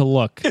followed to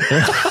look.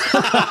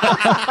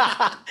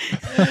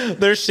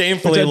 They're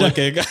shamefully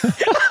looking.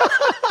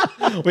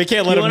 We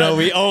can't let them know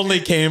we only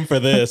came for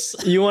this.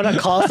 You want to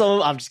call some of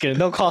them? I'm just kidding.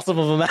 Don't call some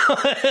of them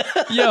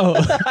out. Yo,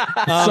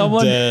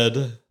 I'm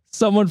dead.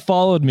 Someone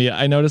followed me.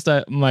 I noticed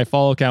that my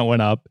follow count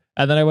went up,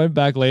 and then I went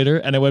back later,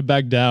 and it went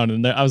back down.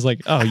 And I was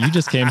like, "Oh, you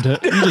just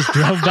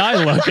drove by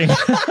looking."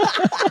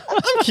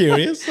 I'm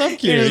curious. You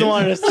just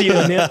wanted to see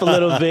the nip a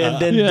little bit,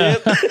 and then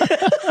dip.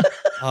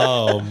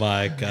 Oh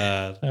my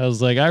God! I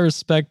was like, I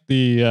respect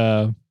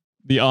the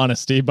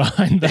honesty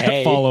behind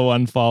that follow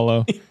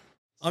unfollow.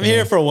 I'm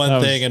here for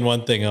one thing and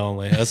one thing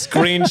only: a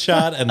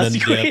screenshot and then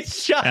dip.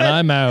 And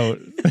I'm out.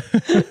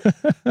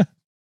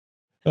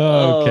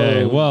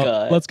 Okay,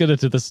 let's get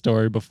into the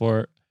story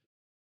before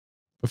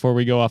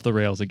we go off the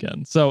rails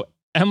again. So,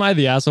 am I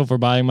the asshole for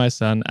buying my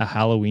son a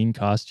Halloween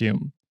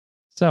costume?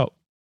 So,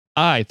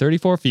 I,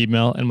 34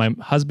 female, and my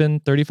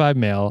husband, 35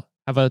 male,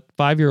 have a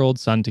 5-year-old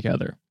son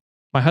together.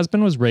 My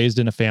husband was raised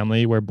in a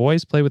family where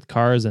boys play with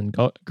cars and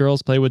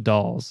girls play with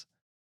dolls.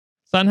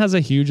 Son has a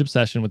huge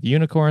obsession with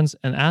unicorns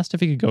and asked if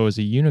he could go as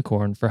a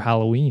unicorn for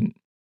Halloween.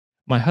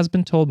 My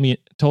husband told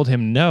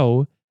him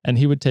no, and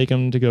he would take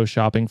him to go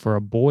shopping for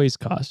a boy's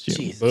costume.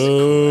 Jesus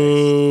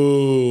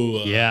Boo.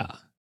 Christ. Yeah.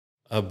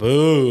 A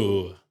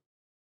boo.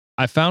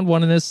 I found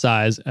one in his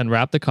size and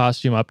wrapped the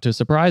costume up to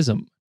surprise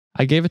him.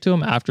 I gave it to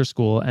him after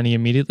school, and he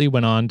immediately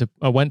went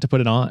to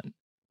put it on.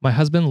 My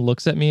husband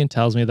looks at me and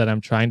tells me that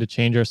I'm trying to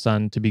change our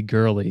son to be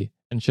girly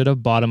and should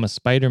have bought him a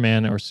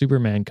Spider-Man or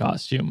Superman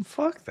costume.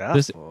 Fuck that.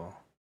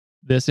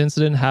 This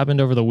incident happened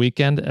over the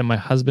weekend, and my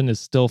husband is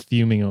still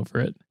fuming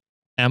over it.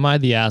 Am I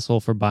the asshole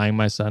for buying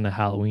my son a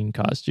Halloween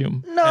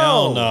costume? No.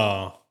 Hell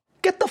no.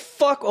 Get the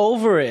fuck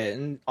over it.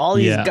 And all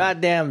these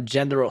goddamn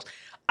gender roles.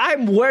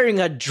 I'm wearing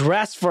a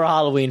dress for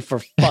Halloween, for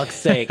fuck's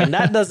sake. And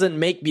that doesn't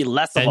make me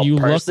less of a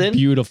person. And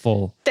you look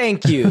beautiful.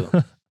 Thank you.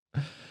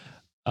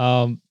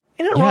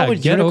 Ain't nothing wrong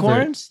with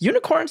unicorns.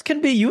 Unicorns can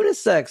be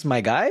unisex, my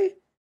guy.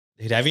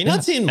 Dude, have you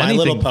not seen My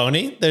Little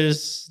Pony?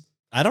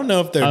 I don't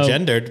know if they're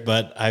gendered,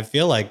 but I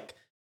feel like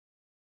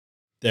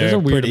there's a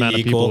weird amount equal.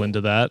 Of people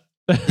into that.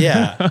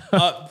 Yeah.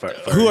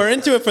 Who are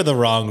into it for the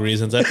wrong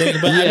reasons, I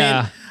think. But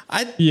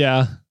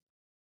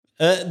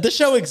the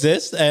show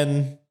exists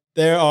and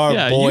there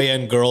are boy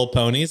and girl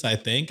ponies, I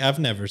think. I've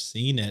never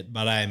seen it,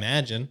 but I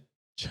imagine.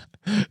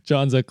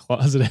 John's a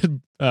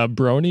closeted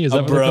brony. Is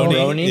that what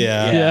brony?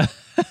 Yeah.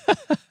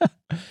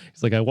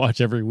 He's like, I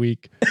watch every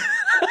week.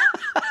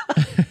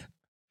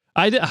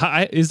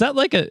 Is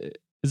that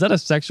a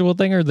sexual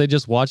thing, or they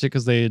just watch it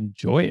because they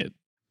enjoy it?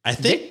 I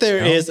think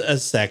there is a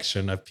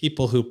section of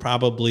people who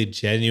probably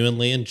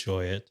genuinely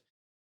enjoy it.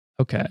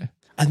 Okay.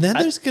 And then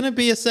there's going to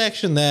be a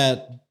section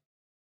that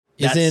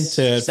is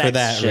into it for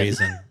that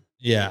reason.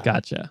 Yeah.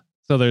 Gotcha.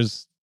 So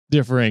there's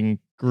differing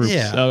groups.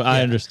 Yeah.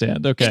 I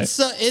understand. Okay.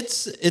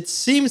 It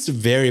seems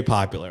very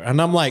popular.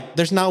 And I'm like,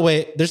 there's no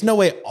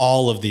way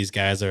all of these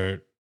guys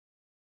are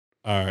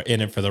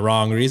in it for the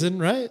wrong reason,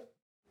 right?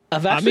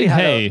 I've actually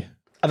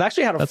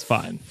had a that's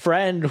fine.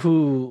 Friend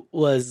who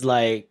was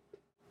like,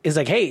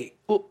 hey,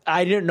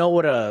 I didn't know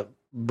what a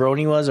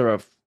brony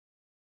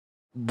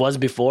was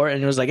before.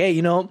 And it was like, hey,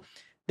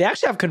 they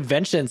actually have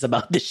conventions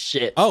about this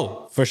shit.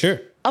 Oh, for sure.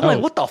 I'm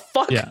like, what the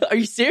fuck? Yeah. Are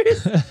you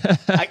serious?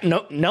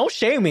 No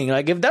shaming.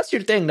 Like, if that's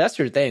your thing, that's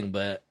your thing.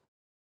 But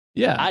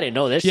yeah, I didn't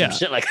know this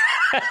shit like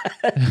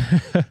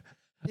that.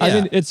 I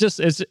mean, it's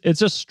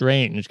just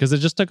strange because it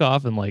just took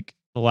off in like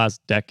the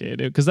last decade,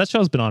 because that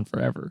show's been on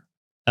forever.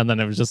 And then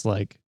it was just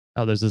like,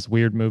 oh, there's this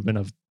weird movement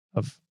of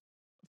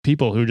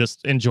people who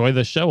just enjoy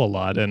the show a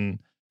lot. And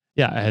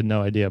yeah, I had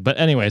no idea. But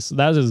anyways,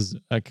 that is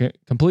a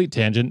complete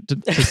tangent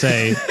to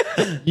say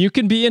you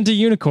can be into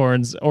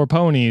unicorns or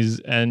ponies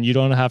and you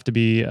don't have to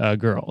be a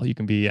girl. You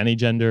can be any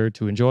gender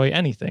to enjoy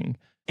anything.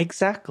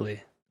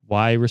 Exactly.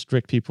 Why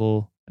restrict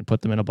people and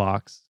put them in a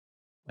box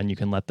when you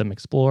can let them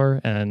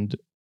explore and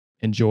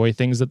enjoy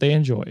things that they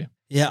enjoy?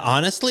 Yeah,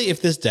 honestly,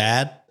 if this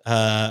dad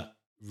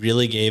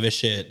really gave a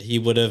shit, he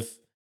would have,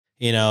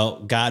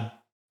 got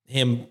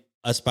him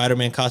a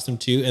Spider-Man costume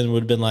too, and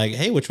would have been like,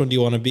 hey, which one do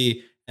you want to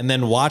be? And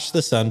then watch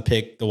the son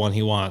pick the one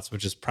he wants,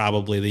 which is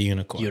probably the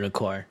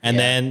unicorn. And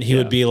then he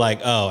would be like,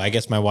 oh, I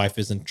guess my wife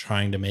isn't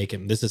trying to make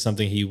him. This is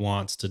something he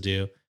wants to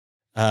do.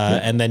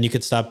 And then you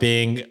could stop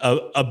being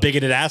a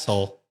bigoted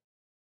asshole.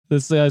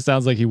 This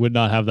sounds like he would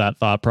not have that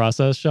thought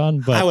process,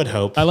 Sean, but I would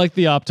hope. I like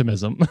the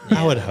optimism.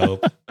 I would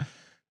hope.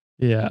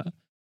 Yeah.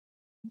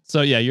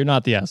 So yeah, you're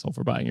not the asshole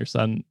for buying your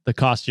son the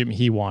costume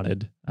he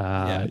wanted.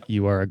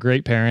 You are a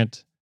great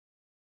parent.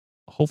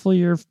 Hopefully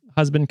your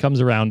husband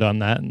comes around on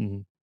that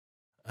and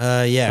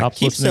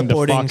keep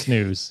supporting Fox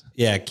News.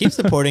 Yeah, keep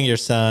supporting your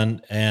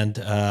son, and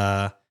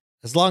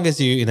as long as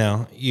you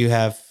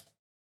have,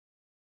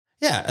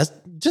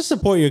 just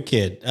support your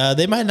kid.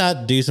 They might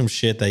not do some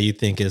shit that you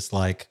think is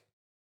like,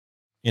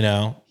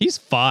 he's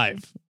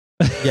 5.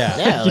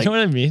 Yeah, you know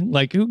what I mean?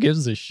 Like, who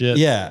gives a shit?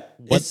 Yeah,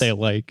 what they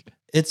like.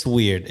 It's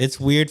weird. It's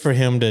weird for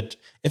him to,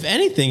 if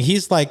anything,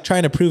 he's like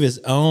trying to prove his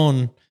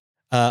own.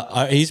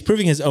 He's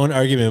proving his own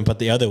argument, but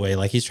the other way.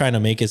 Like, he's trying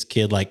to make his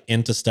kid like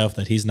into stuff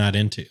that he's not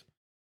into.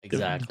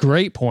 Exactly.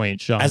 Great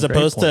point, Sean. As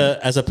opposed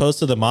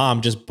to the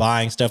mom just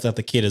buying stuff that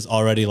the kid is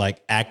already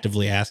like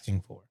actively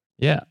asking for.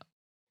 Yeah.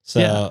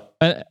 So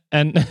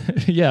and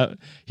yeah,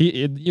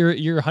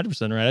 you're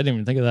 100% right. I didn't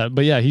even think of that.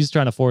 But yeah, he's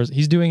trying to force.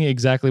 He's doing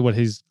exactly what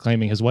he's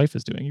claiming his wife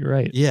is doing. You're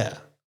right. Yeah.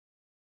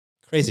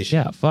 Crazy shit.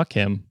 Yeah. Fuck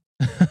him.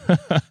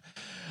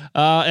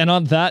 And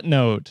on that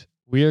note,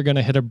 we are going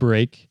to hit a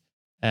break.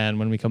 And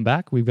when we come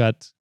back, we've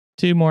got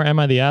 2 more Am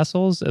I the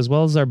Assholes, as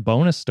well as our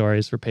bonus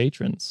stories for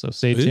patrons. So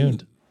stay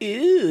tuned.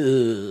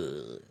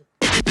 Ew.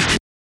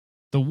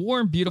 The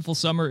warm, beautiful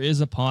summer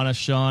is upon us,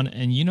 Sean,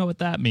 and you know what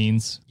that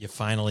means. You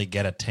finally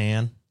get a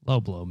tan. Low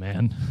blow,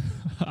 man.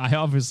 I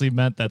obviously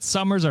meant that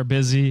summers are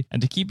busy,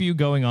 and to keep you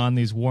going on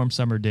these warm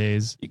summer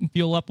days, you can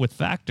fuel up with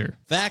Factor.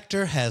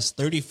 Factor has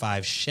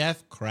 35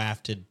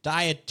 chef-crafted,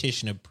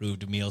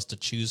 dietitian-approved meals to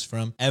choose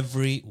from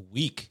every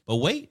week. But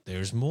wait,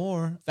 there's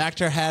more.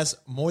 Factor has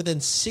more than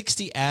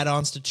 60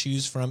 add-ons to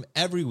choose from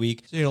every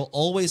week, so you'll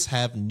always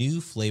have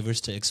new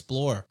flavors to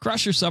explore.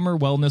 Crush your summer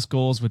wellness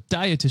goals with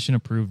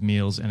dietitian-approved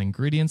meals and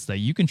ingredients that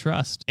you can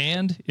trust.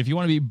 And if you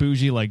want to be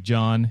bougie like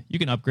John, you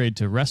can upgrade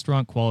to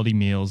restaurant-quality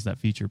meals that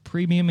feature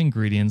premium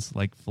ingredients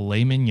like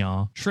filet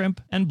mignon, shrimp,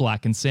 and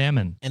blackened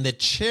salmon. And the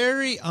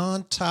cherry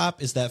on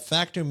top is that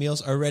Factor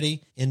meals are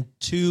ready in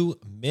 2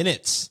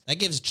 minutes. That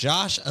gives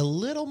Josh a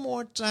little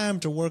more time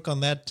to work on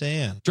that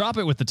tan. Drop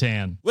it with the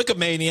tan.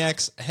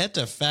 Wikimaniacs, head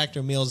to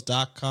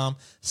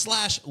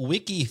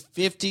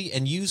factormeals.com/wiki50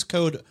 and use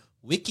code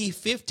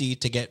Wiki50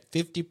 to get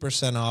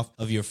 50% off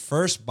of your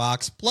first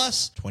box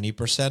plus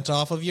 20%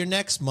 off of your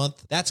next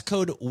month. That's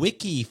code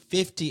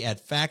Wiki50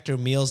 at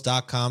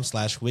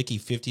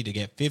factormeals.com/Wiki50 to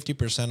get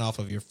 50% off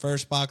of your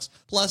first box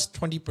plus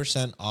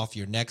 20% off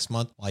your next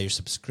month while your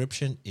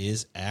subscription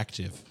is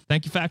active.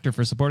 Thank you, Factor,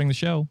 for supporting the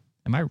show.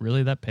 Am I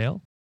really that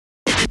pale?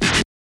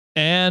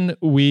 And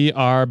we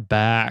are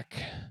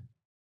back.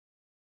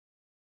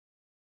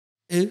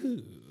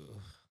 Ooh.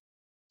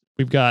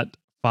 We've got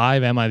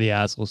 5 Am I the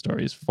Asshole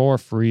stories for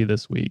free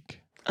this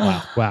week.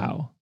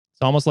 Wow.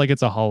 It's almost like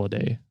it's a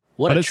holiday.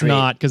 But it's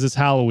not, because it's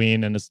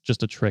Halloween and it's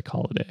just a trick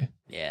holiday.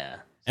 Yeah.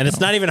 And it's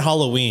not even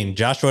Halloween.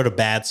 Josh wrote a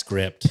bad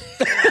script.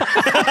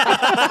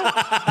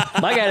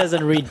 My guy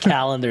doesn't read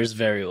calendars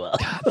very well.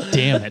 God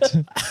damn it.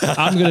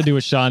 I'm going to do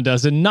what Sean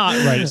does and not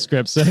write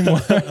scripts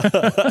anymore.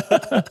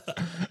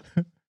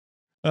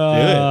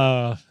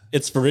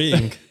 It's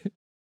freeing.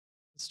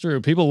 It's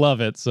true. People love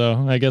it.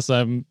 So I guess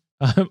I'm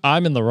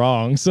in the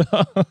wrong. So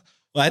well,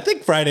 I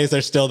think Fridays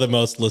are still the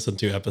most listened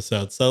to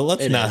episodes. So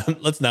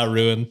let's not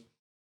ruin.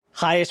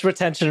 Highest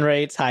retention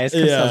rates, highest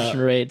consumption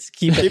rates.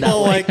 Keep it People that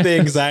way. like the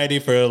anxiety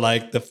for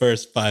like the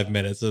first 5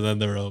 minutes and then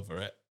they're over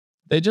it.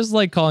 they just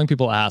like calling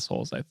people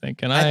assholes, I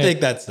think. And I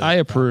think that's it. I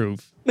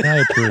approve.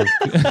 I approve.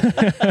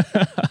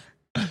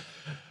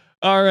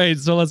 All right.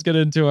 So let's get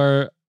into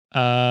our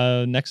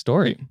next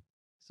story.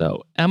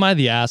 So, am I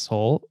the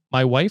asshole?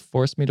 My wife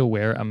forced me to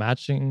wear a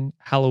matching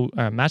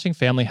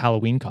family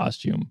Halloween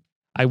costume.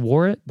 I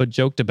wore it, but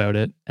joked about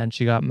it, and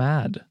she got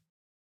mad.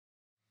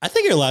 I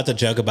think you're allowed to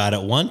joke about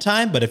it one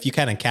time, but if you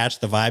kind of catch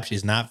the vibe,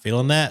 she's not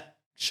feeling that,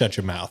 shut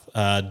your mouth.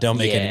 Don't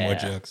make any more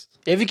jokes.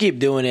 If you keep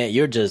doing it,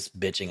 you're just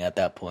bitching at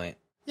that point.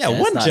 Yeah,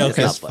 one joke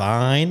is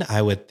fine,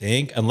 I would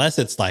think, unless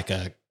it's like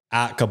a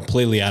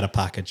completely out of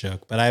pocket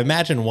joke. But I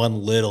imagine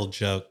one little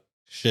joke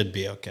should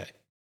be okay.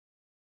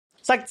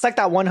 It's like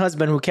that one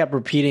husband who kept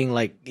repeating,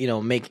 like, you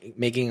know,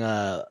 making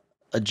a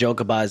joke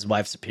about his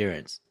wife's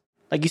appearance.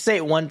 Like, you say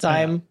it one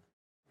time,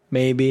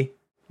 maybe,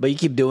 but you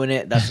keep doing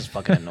it. That's just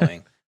fucking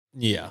annoying.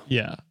 Yeah,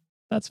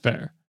 that's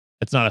fair.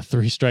 It's not a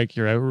 3-strike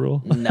you're out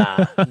rule.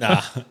 Nah.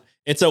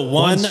 It's a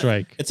one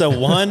strike. It's a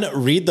 1,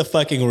 read the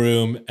fucking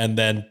room, and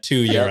then 2,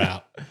 you're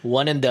out.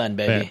 One and done,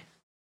 baby. Fair.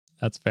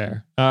 That's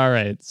fair. All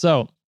right.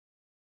 So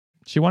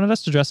she wanted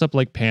us to dress up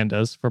like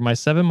pandas for my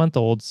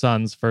 7-month-old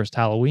son's first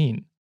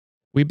Halloween.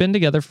 We've been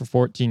together for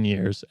 14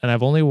 years, and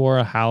I've only wore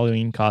a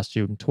Halloween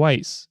costume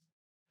twice.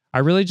 I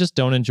really just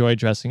don't enjoy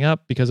dressing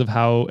up because of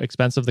how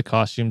expensive the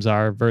costumes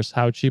are versus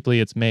how cheaply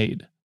it's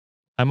made.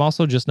 I'm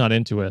also just not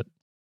into it.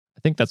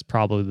 I think that's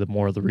probably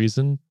the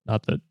reason,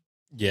 not that.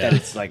 Yeah, that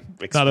it's like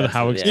not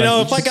how expensive. You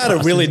know, if I got a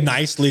really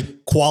nicely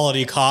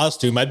quality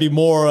costume, I'd be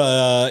more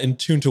in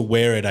tune to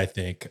wear it. I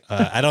think.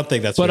 I don't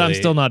think that's. But I'm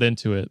still not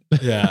into it.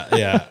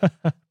 Yeah.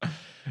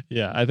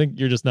 Yeah, I think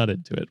you're just not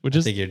into it, which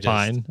is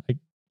fine.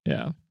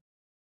 Yeah.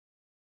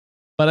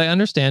 But I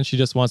understand she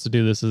just wants to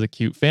do this as a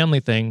cute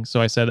family thing,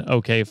 so I said,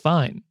 okay,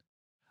 fine.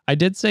 I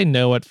did say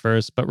no at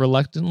first, but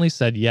reluctantly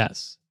said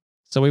yes.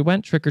 So we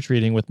went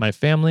trick-or-treating with my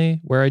family,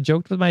 where I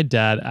joked with my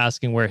dad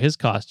asking where his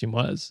costume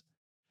was.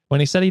 When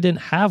he said he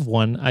didn't have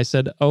one, I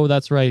said, oh,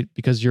 that's right,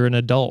 because you're an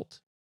adult.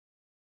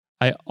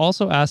 I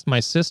also asked my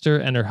sister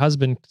and her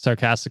husband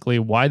sarcastically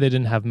why they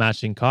didn't have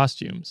matching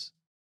costumes.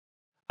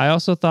 I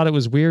also thought it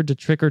was weird to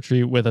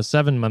trick-or-treat with a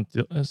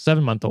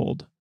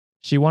 7-month-old.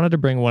 She wanted to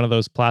bring one of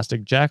those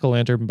plastic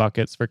jack-o'-lantern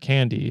buckets for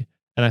candy,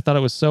 and I thought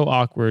it was so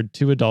awkward,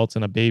 2 adults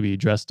and a baby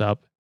dressed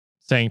up,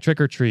 saying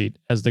trick-or-treat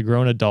as the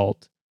grown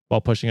adult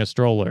while pushing a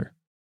stroller.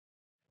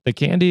 The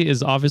candy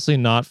is obviously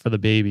not for the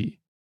baby.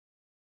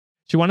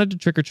 She wanted to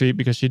trick-or-treat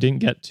because she didn't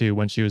get to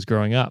when she was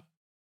growing up.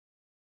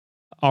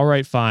 All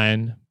right,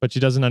 fine, but she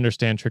doesn't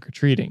understand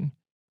trick-or-treating.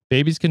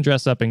 Babies can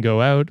dress up and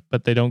go out,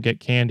 but they don't get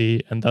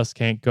candy and thus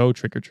can't go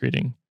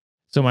trick-or-treating.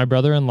 So my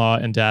brother-in-law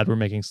and dad were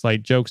making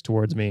slight jokes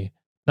towards me.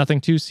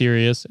 Nothing too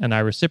serious, and I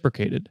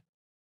reciprocated.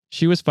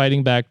 She was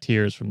fighting back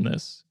tears from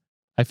this.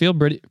 I feel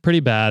pretty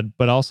bad,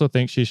 but also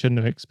think she should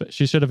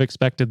have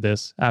expected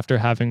this after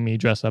having me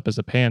dress up as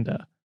a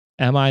panda.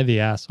 Am I the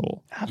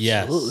asshole?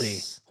 Absolutely.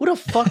 Yes. Who the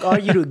fuck are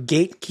you to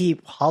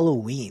gatekeep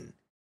Halloween?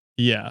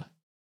 Yeah.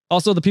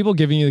 Also, the people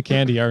giving you the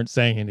candy aren't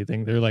saying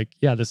anything. They're like,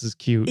 yeah, this is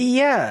cute.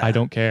 Yeah. I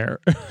don't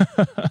care.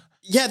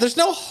 Yeah, there's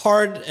no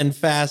hard and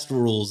fast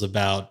rules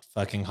about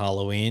fucking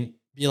Halloween.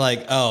 Be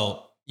like,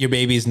 oh, your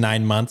baby's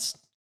 9 months.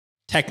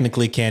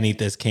 Technically can't eat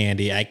this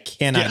candy. I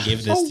cannot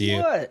give this to you.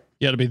 What?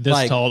 You got to be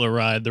this tall to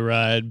ride the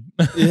ride.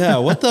 Yeah,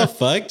 what the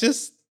fuck?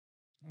 Just,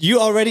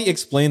 you already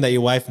explained that your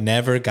wife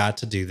never got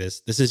to do this.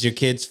 This is your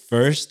kid's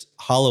first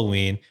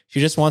Halloween. She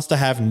just wants to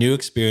have new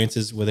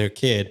experiences with her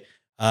kid.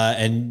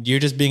 And you're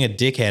just being a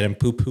dickhead and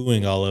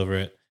poo-pooing all over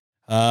it.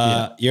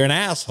 You're an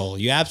asshole.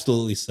 You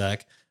absolutely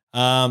suck.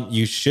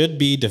 You should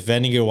be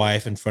defending your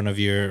wife in front of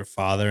your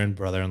father and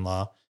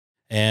brother-in-law.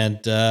 And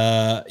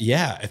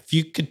if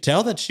you could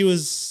tell that she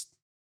was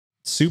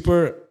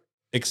super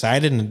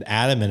excited and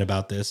adamant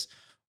about this,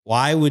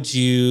 why would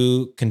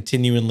you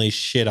continually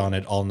shit on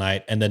it all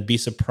night and then be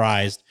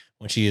surprised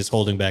when she is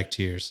holding back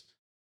tears?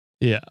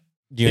 Yeah.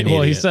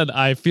 He said,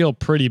 I feel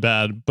pretty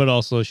bad, but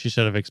also she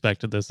should have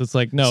expected this. It's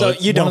like, no, so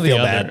you don't feel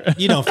bad.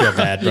 You don't feel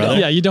bad, brother.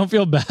 Yeah, you don't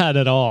feel bad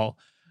at all.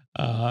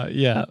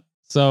 Yeah.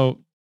 So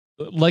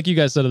like you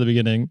guys said at the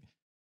beginning,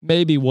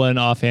 maybe one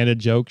offhanded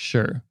joke,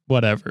 sure,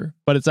 whatever.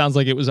 But it sounds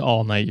like it was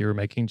all night you were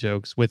making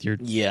jokes with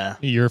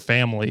your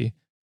family,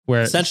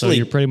 where essentially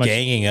you're pretty much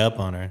ganging up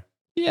on her.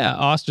 Yeah,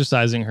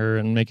 ostracizing her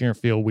and making her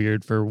feel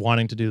weird for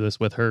wanting to do this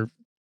with her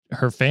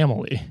her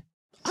family.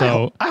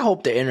 So I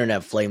hope the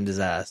internet flamed his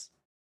ass.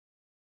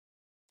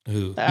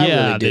 Ooh. I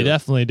yeah, really do. they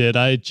definitely did.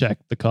 I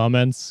checked the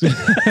comments. World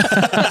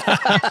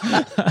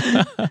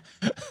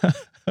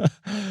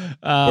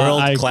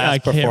class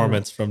can't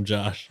performance from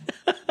Josh.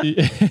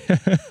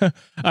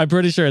 I'm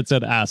pretty sure it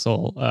said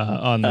asshole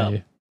on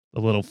the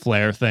little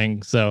flare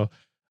thing. So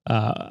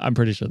I'm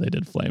pretty sure they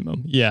did flame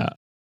him. Yeah,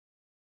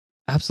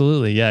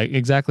 absolutely. Yeah,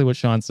 exactly what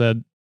Sean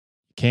said.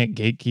 Can't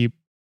gatekeep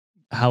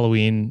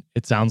Halloween.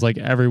 It sounds like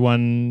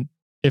everyone,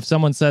 if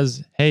someone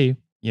says, hey,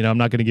 I'm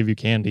not going to give you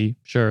candy,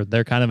 sure,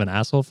 they're kind of an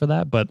asshole for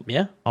that. But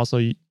Yeah. also,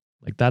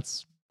 like,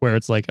 that's where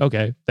it's like,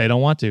 okay, they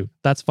don't want to.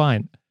 That's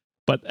fine.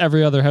 But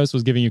every other house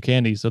was giving you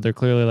candy. So they're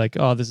clearly like,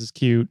 oh, this is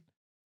cute.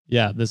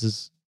 Yeah, this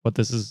is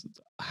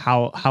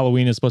how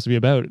Halloween is supposed to be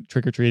about.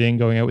 Trick-or-treating,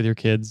 going out with your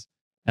kids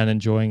and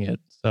enjoying it.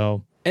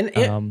 So, And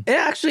it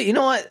actually, you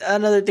know what?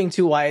 Another thing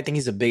too, why I think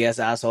he's a big ass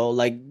asshole.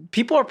 Like,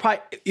 people are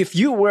probably, if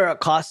you wear a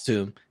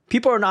costume,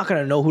 people are not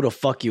going to know who the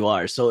fuck you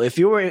are. So if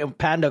you're wearing a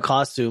panda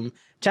costume,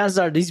 chances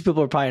are these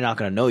people are probably not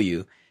going to know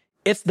you.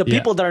 It's the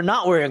people that are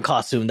not wearing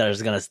costume that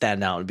is going to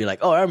stand out and be like,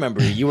 oh, I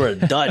remember you were a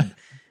dud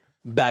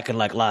back in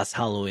like last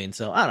Halloween.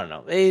 So I don't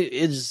know.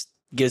 It just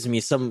gives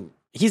me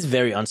he's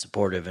very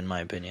unsupportive in my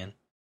opinion.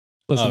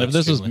 Listen, if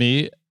this was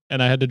me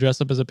and I had to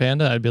dress up as a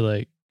panda,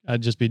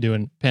 I'd just be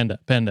doing panda,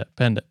 panda,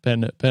 panda,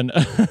 panda,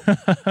 panda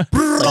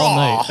all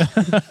night.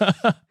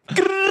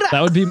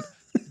 That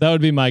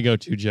would be my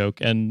go-to joke,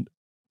 and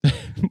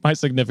my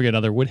significant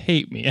other would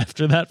hate me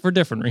after that for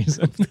different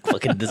reasons.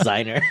 Fucking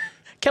designer.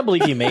 Can't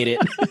believe he made it.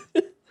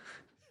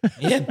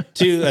 He had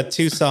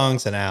two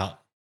songs and out.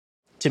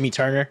 Timmy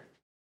Turner.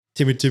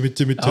 Timmy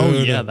Turner. Oh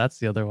yeah, that's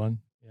the other one.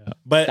 Yeah,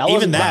 but that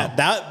even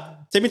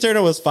that Timmy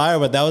Turner was fire,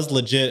 but that was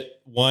legit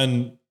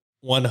one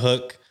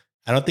hook.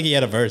 I don't think he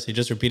had a verse. He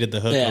just repeated the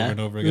hook over and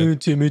over again.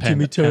 Timmy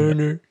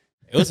Turner.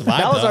 It was a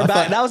vibe.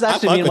 That was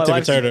actually me and my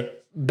wife's Turner.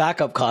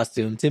 backup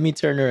costume. Timmy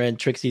Turner and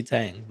Trixie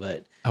Tang.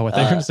 But I thought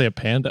you were going to say a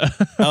panda.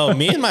 Oh,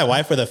 me and my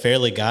wife were the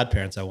Fairly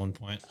Godparents at one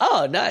point.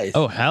 Oh, nice.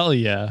 Oh, hell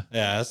yeah.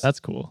 Yeah, that's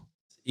cool.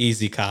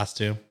 Easy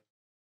costume.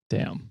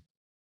 Damn.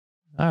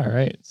 All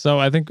right. So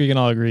I think we can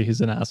all agree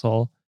he's an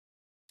asshole.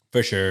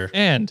 For sure.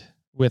 And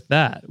with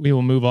that, we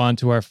will move on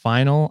to our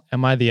final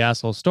Am I the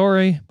Asshole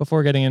story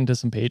before getting into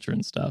some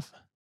patron stuff.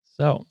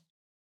 So,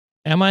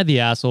 am I the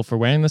asshole for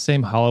wearing the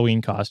same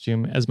Halloween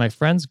costume as my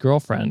friend's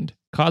girlfriend,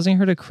 causing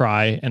her to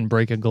cry and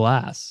break a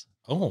glass?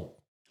 Oh.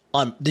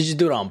 Did you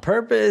do it on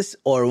purpose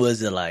or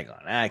was it like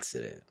on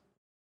accident?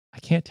 I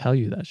can't tell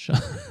you that,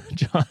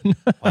 John.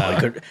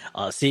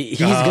 Wow. See, he's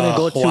going to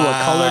go to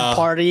a colored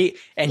party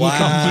and he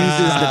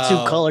confuses the two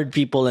colored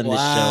people in this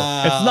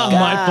show. It's not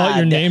my fault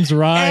your names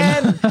rhyme.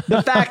 And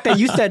the fact that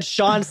you said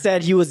Sean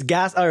said he was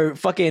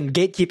fucking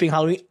gatekeeping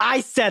Halloween.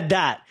 I said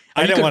that.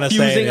 I didn't want to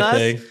say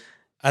anything.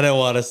 I don't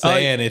want to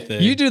say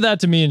anything. You do that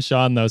to me and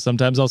Sean, though.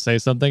 Sometimes I'll say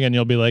something and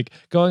you'll be like,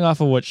 going off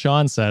of what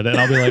Sean said. And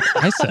I'll be like,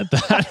 I said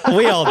that.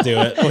 We all do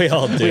it. We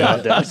all do it.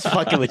 I'm just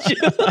fucking with you.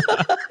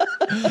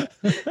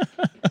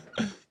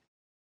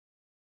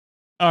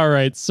 All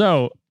right.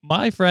 So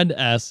my friend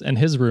S and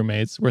his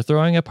roommates were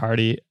throwing a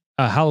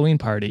Halloween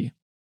party.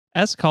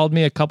 S called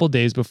me a couple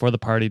days before the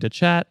party to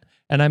chat.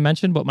 And I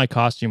mentioned what my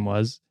costume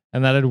was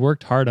and that I'd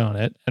worked hard on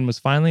it and was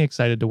finally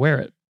excited to wear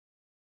it.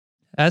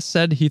 S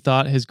said he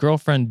thought his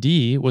girlfriend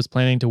D was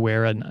planning to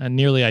wear a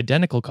nearly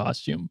identical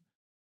costume.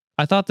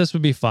 I thought this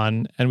would be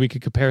fun and we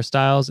could compare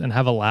styles and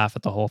have a laugh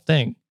at the whole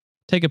thing,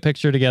 take a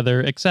picture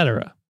together,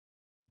 etc.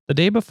 The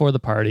day before the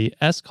party,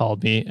 S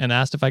called me and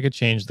asked if I could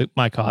change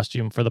my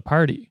costume for the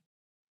party.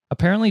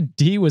 Apparently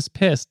D was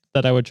pissed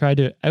that I would try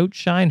to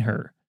outshine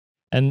her,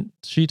 and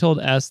she told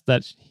S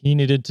that he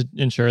needed to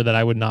ensure that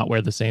I would not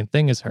wear the same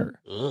thing as her.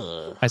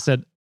 Ugh. I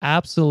said,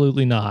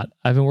 absolutely not.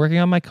 I've been working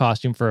on my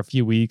costume for a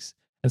few weeks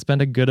and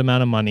spent a good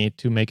amount of money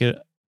to make it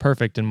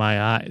perfect in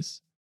my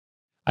eyes.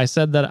 I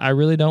said that I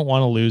really don't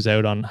want to lose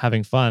out on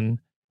having fun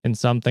in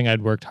something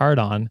I'd worked hard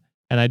on,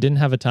 and I didn't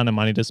have a ton of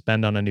money to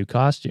spend on a new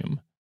costume.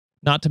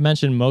 Not to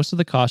mention, most of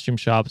the costume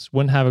shops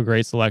wouldn't have a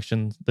great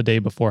selection the day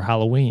before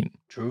Halloween.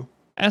 True.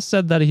 S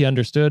said that he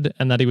understood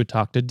and that he would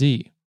talk to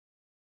D.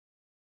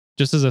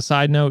 Just as a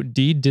side note,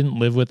 D didn't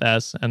live with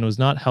S and was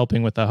not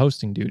helping with the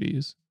hosting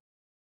duties.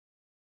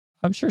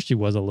 I'm sure she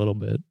was a little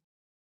bit. You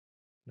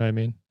know what I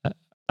mean?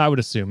 I would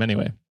assume,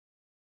 anyway.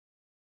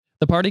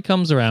 The party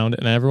comes around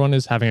and everyone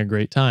is having a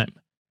great time.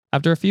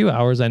 After a few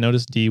hours, I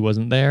noticed D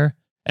wasn't there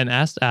and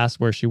asked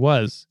where she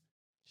was.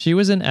 She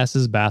was in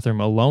S's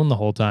bathroom alone the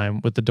whole time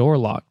with the door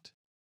locked.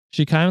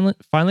 She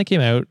finally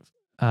came out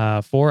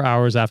 4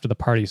 hours after the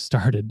party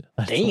started.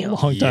 That's Damn. a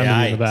long time to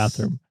be in the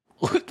bathroom.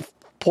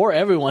 Poor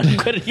everyone who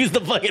couldn't use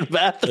the fucking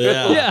bathroom.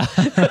 Yeah.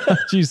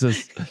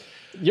 Jesus.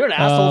 You're an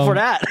asshole for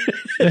that.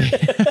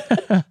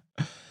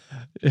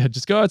 Yeah,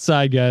 just go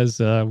outside, guys.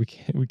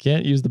 We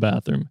can't use the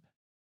bathroom.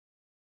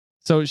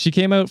 So she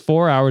came out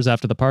 4 hours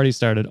after the party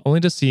started, only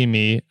to see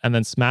me and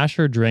then smash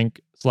her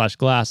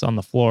drink/glass on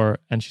the floor,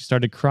 and she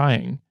started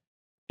crying.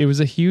 It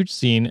was a huge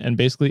scene and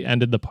basically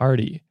ended the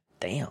party.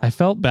 Damn. I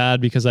felt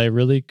bad because I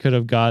really could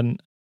have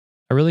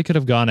I really could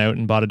have gone out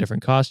and bought a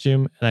different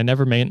costume, and I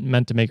never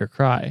meant to make her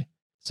cry.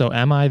 So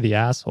am I the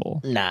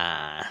asshole?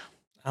 Nah,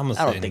 I'm gonna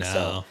I don't say think no.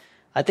 so.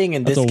 I think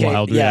in That's this a case,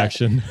 wild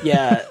reaction.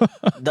 Yeah,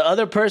 the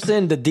other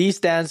person, the D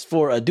stands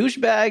for a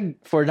douchebag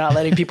for not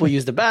letting people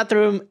use the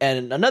bathroom,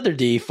 and another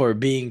D for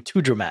being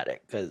too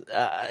dramatic. Because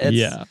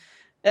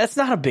that's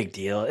not a big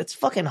deal. It's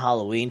fucking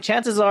Halloween.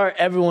 Chances are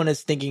everyone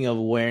is thinking of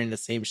wearing the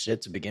same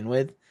shit to begin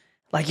with.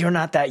 Like, you're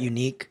not that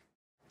unique,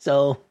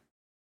 so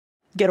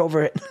get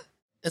over it.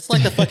 It's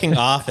like the fucking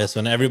Office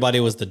when everybody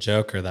was the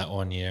Joker that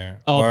one year.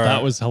 Oh,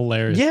 that was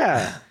hilarious.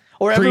 Yeah.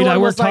 Or Creed, I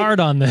worked was like,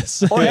 hard on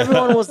this. Or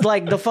everyone was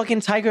like the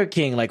fucking Tiger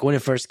King, like when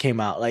it first came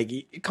out.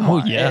 Like, come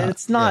on, yeah.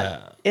 it's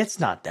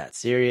not that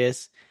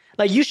serious.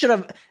 Like,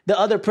 the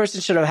other person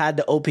should have had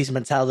the OP's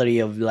mentality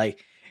of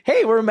like,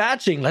 hey, we're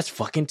matching, let's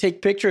fucking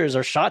take pictures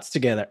or shots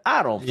together.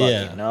 I don't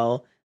fucking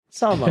know.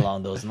 Something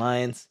along those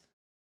lines.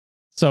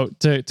 So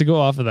to go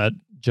off of that,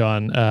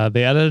 John,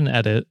 they added an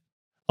edit.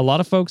 A lot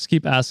of folks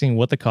keep asking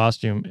what the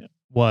costume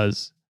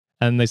was,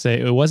 and they say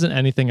it wasn't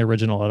anything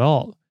original at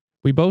all.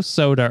 We both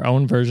sewed our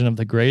own version of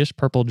the grayish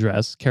purple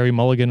dress Carey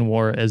Mulligan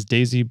wore as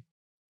Daisy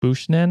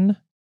Buchanan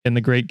in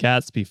the Great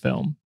Gatsby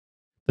film.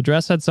 The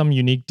dress had some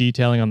unique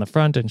detailing on the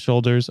front and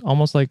shoulders,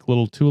 almost like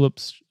little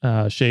tulips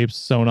shapes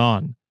sewn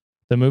on.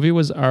 The movie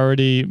was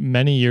already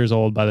many years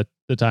old by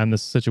the time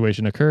this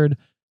situation occurred,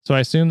 so I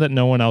assumed that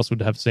no one else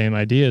would have the same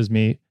idea as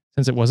me,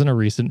 since it wasn't a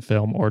recent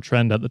film or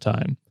trend at the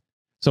time.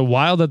 So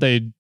wild that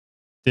they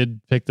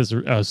did pick this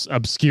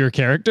obscure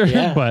character,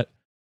 but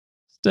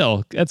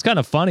still, it's kind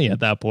of funny at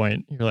that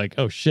point. You're like,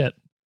 oh shit.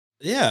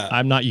 Yeah.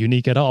 I'm not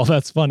unique at all.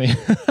 That's funny.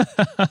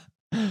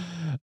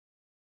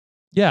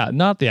 Yeah,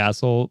 not the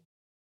asshole.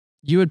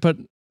 You had put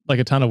like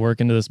a ton of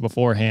work into this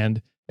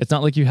beforehand. It's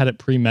not like you had it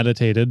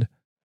premeditated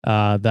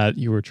that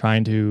you were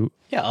trying to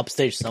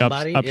upstage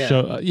somebody.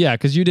 Show,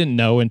 because you didn't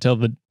know until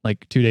the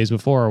 2 days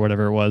before or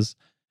whatever it was.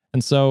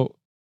 And so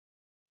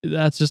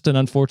that's just an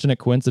unfortunate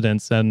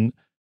coincidence. And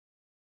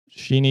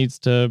she needs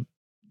to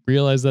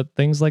realize that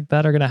things like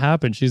that are going to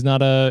happen. She's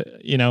not a,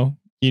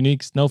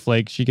 unique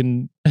snowflake. She's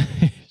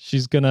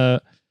going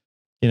to,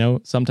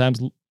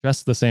 sometimes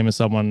dress the same as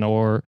someone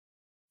or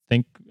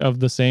think of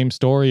the same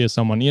story as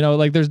someone,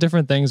 there's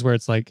different things where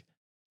it's like,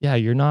 yeah,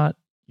 you're not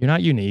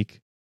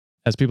unique,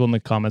 as people in the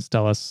comments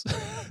tell us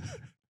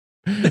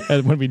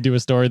when we do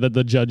a story that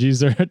the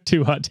judges are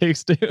too hot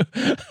takes to.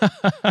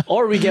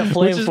 Or we get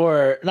flamed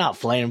not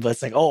flamed, but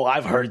it's like, oh,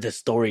 I've heard this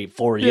story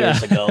 4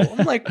 years ago.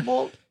 I'm like,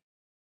 well,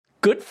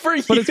 good for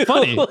you. But it's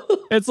funny.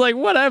 It's like,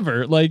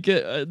 whatever. Like,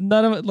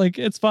 none of it,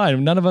 it's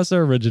fine. None of us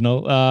are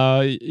original.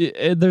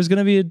 There's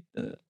going to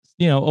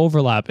be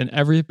overlap in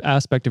every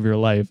aspect of your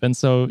life. And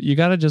so you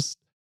got to just,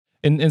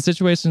 in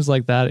situations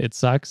like that, it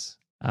sucks.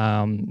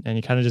 And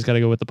you kind of just got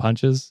to go with the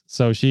punches.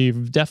 So she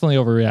definitely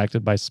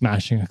overreacted by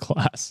smashing a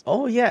glass.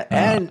 Oh, yeah.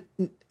 And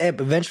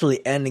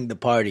eventually ending the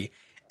party.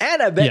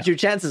 And I bet your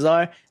chances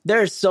are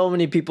there are so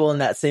many people in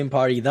that same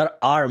party that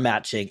are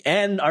matching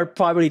and are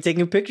probably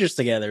taking pictures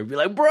together. Be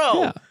like,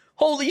 bro,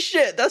 holy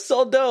shit, that's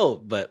so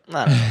dope. But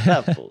I don't know.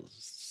 That fool's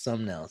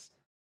something else.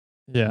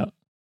 Yeah.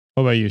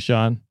 What about you,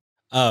 Sean?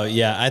 Oh,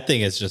 yeah. I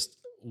think it's just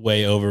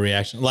way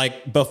overreaction.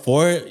 Like,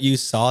 before you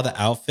saw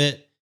the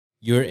outfit,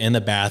 you were in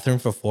the bathroom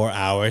for 4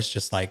 hours,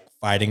 just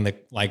finding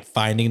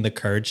the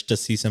courage to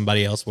see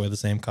somebody else wear the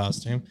same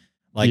costume.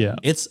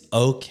 It's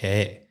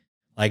okay.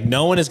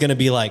 No one is going to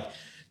be like,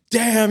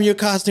 damn, your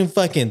costume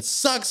fucking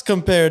sucks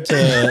compared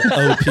to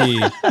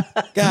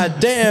OP. God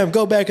damn,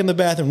 go back in the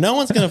bathroom. No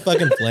one's going to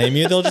fucking flame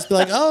you. They'll just be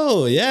like,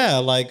 oh yeah,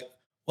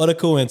 what a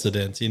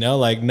coincidence,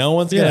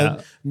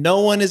 no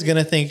one is going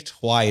to think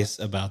twice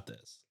about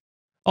this.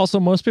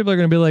 Also, most people are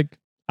going to be like,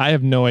 I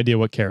have no idea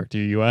what character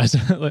you as.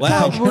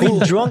 Wow,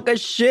 cool. Drunk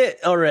as shit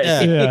already.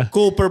 Yeah.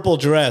 Cool purple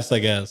dress, I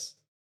guess.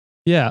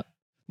 Yeah.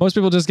 Most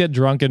people just get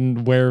drunk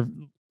and wear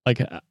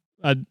a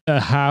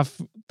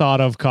half thought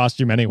of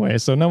costume anyway,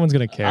 so no one's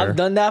gonna care. I've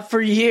done that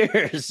for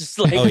years. Just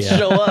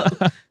show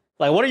up.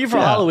 What are you for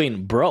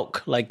Halloween?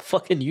 Broke,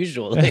 fucking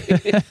usual.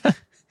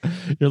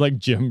 You're like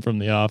Jim from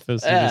The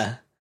Office. Yeah.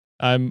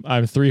 I'm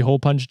 3-hole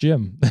punch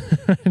Jim.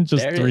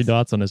 Just 3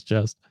 dots on his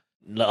chest.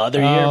 The other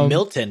year,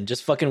 Milton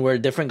just fucking wear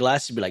different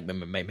glasses. Be like,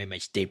 my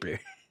stapler.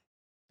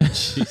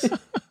 Jeez.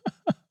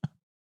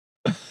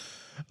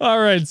 All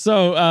right,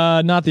 so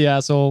not the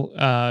asshole.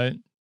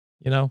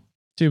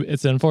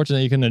 It's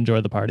unfortunate you can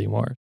enjoy the party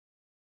more.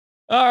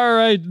 All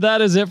right,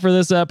 that is it for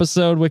this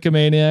episode,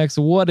 Wikimaniacs.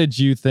 What did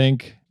you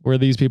think? Were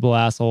these people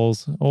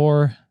assholes,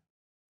 or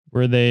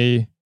were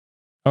they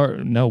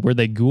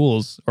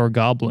ghouls or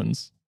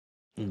goblins?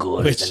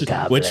 Ghouls and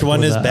goblins. Which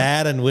one is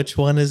bad and which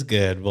one is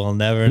good? We'll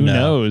never know. Who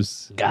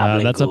knows?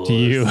 That's ghouls. Up to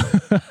you.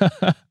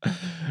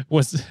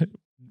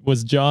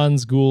 Was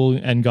John's ghoul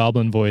and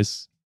goblin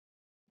voice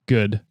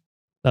good?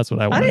 That's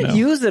what I want to know. I didn't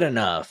use it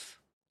enough.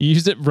 You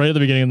used it right at the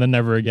beginning and then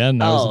never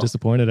again. I was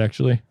disappointed,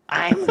 actually.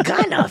 I'm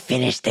gonna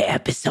finish the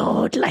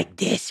episode like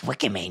this,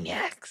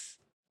 Wikimaniacs.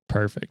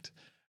 Perfect.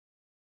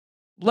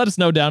 let us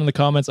know down in the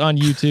comments on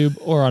YouTube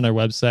or on our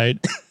website.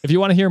 If you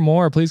want to hear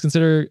more, please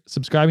consider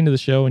subscribing to the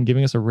show and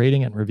giving us a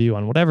rating and review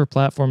on whatever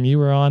platform you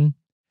are on.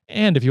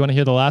 And if you want to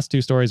hear the last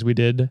 2 stories we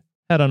did,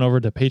 head on over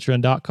to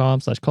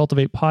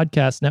patreon.com/Cultivate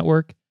Podcast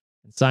Network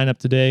and sign up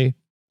today.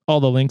 All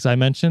the links I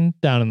mentioned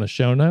down in the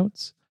show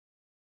notes.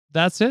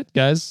 That's it,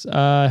 guys.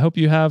 I hope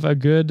you have a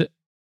good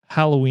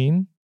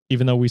Halloween,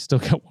 even though we still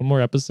got one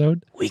more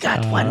episode. We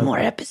got one more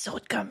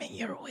episode coming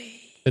your way.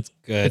 It's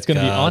going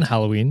to be on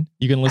Halloween.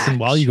 You can listen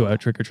while you go out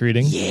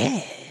trick-or-treating.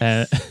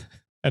 Yeah.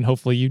 And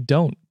hopefully you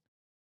don't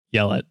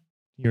yell at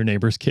your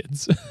neighbor's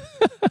kids.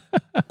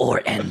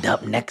 Or end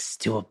up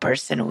next to a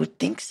person who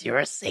thinks you're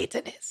a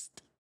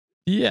Satanist.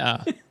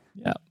 Yeah.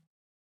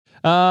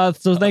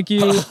 So thank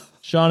you,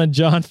 Sean and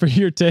John, for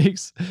your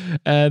takes.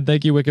 And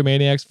thank you,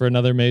 Wikimaniacs, for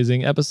another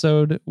amazing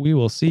episode. We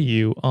will see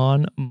you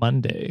on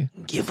Monday.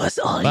 Give us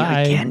all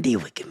Bye. your candy,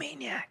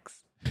 Wikimaniacs.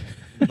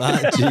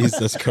 Bye.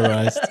 Jesus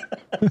Christ.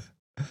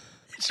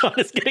 Sean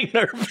is getting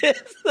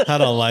nervous. I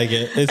don't like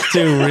it. It's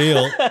too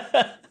real.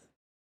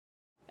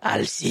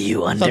 I'll see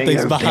you under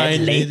Something's your bed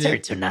behind me. later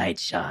tonight,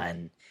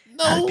 Sean.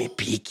 No. I'll be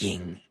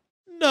peeking.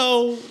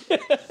 No.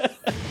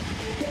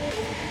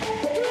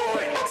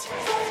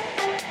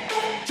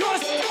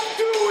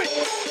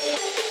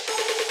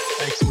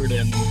 Expert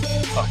in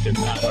fucking,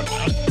 I don't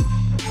know.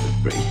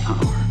 Great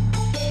power.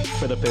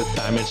 For the 5th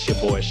time, it's your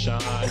boy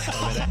Sean.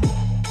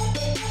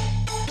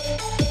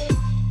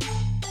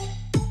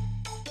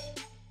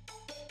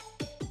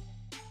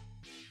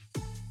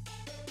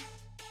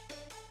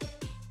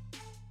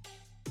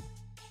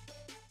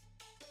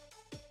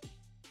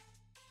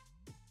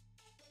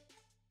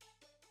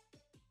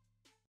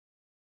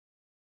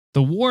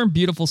 The warm,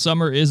 beautiful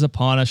summer is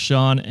upon us,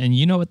 Sean, and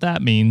you know what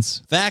that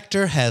means.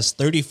 Factor has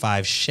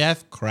 35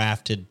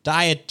 chef-crafted,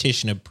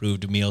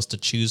 dietitian-approved meals to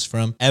choose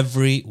from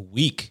every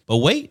week. But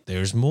wait,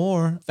 there's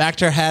more.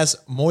 Factor has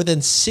more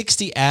than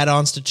 60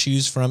 add-ons to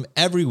choose from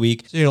every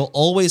week, so you'll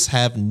always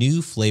have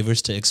new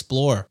flavors to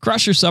explore.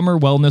 Crush your summer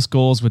wellness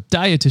goals with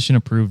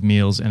dietitian-approved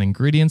meals and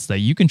ingredients that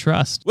you can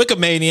trust.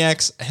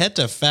 Wikimaniacs, head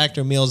to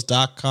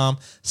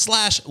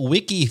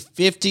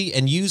factormeals.com/wiki50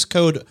 and use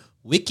code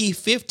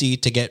Wiki50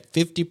 to get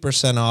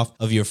 50% off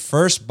of your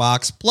first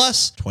box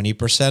plus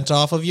 20%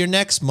 off of your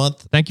next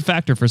month. Thank you,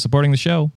 Factor, for supporting the show.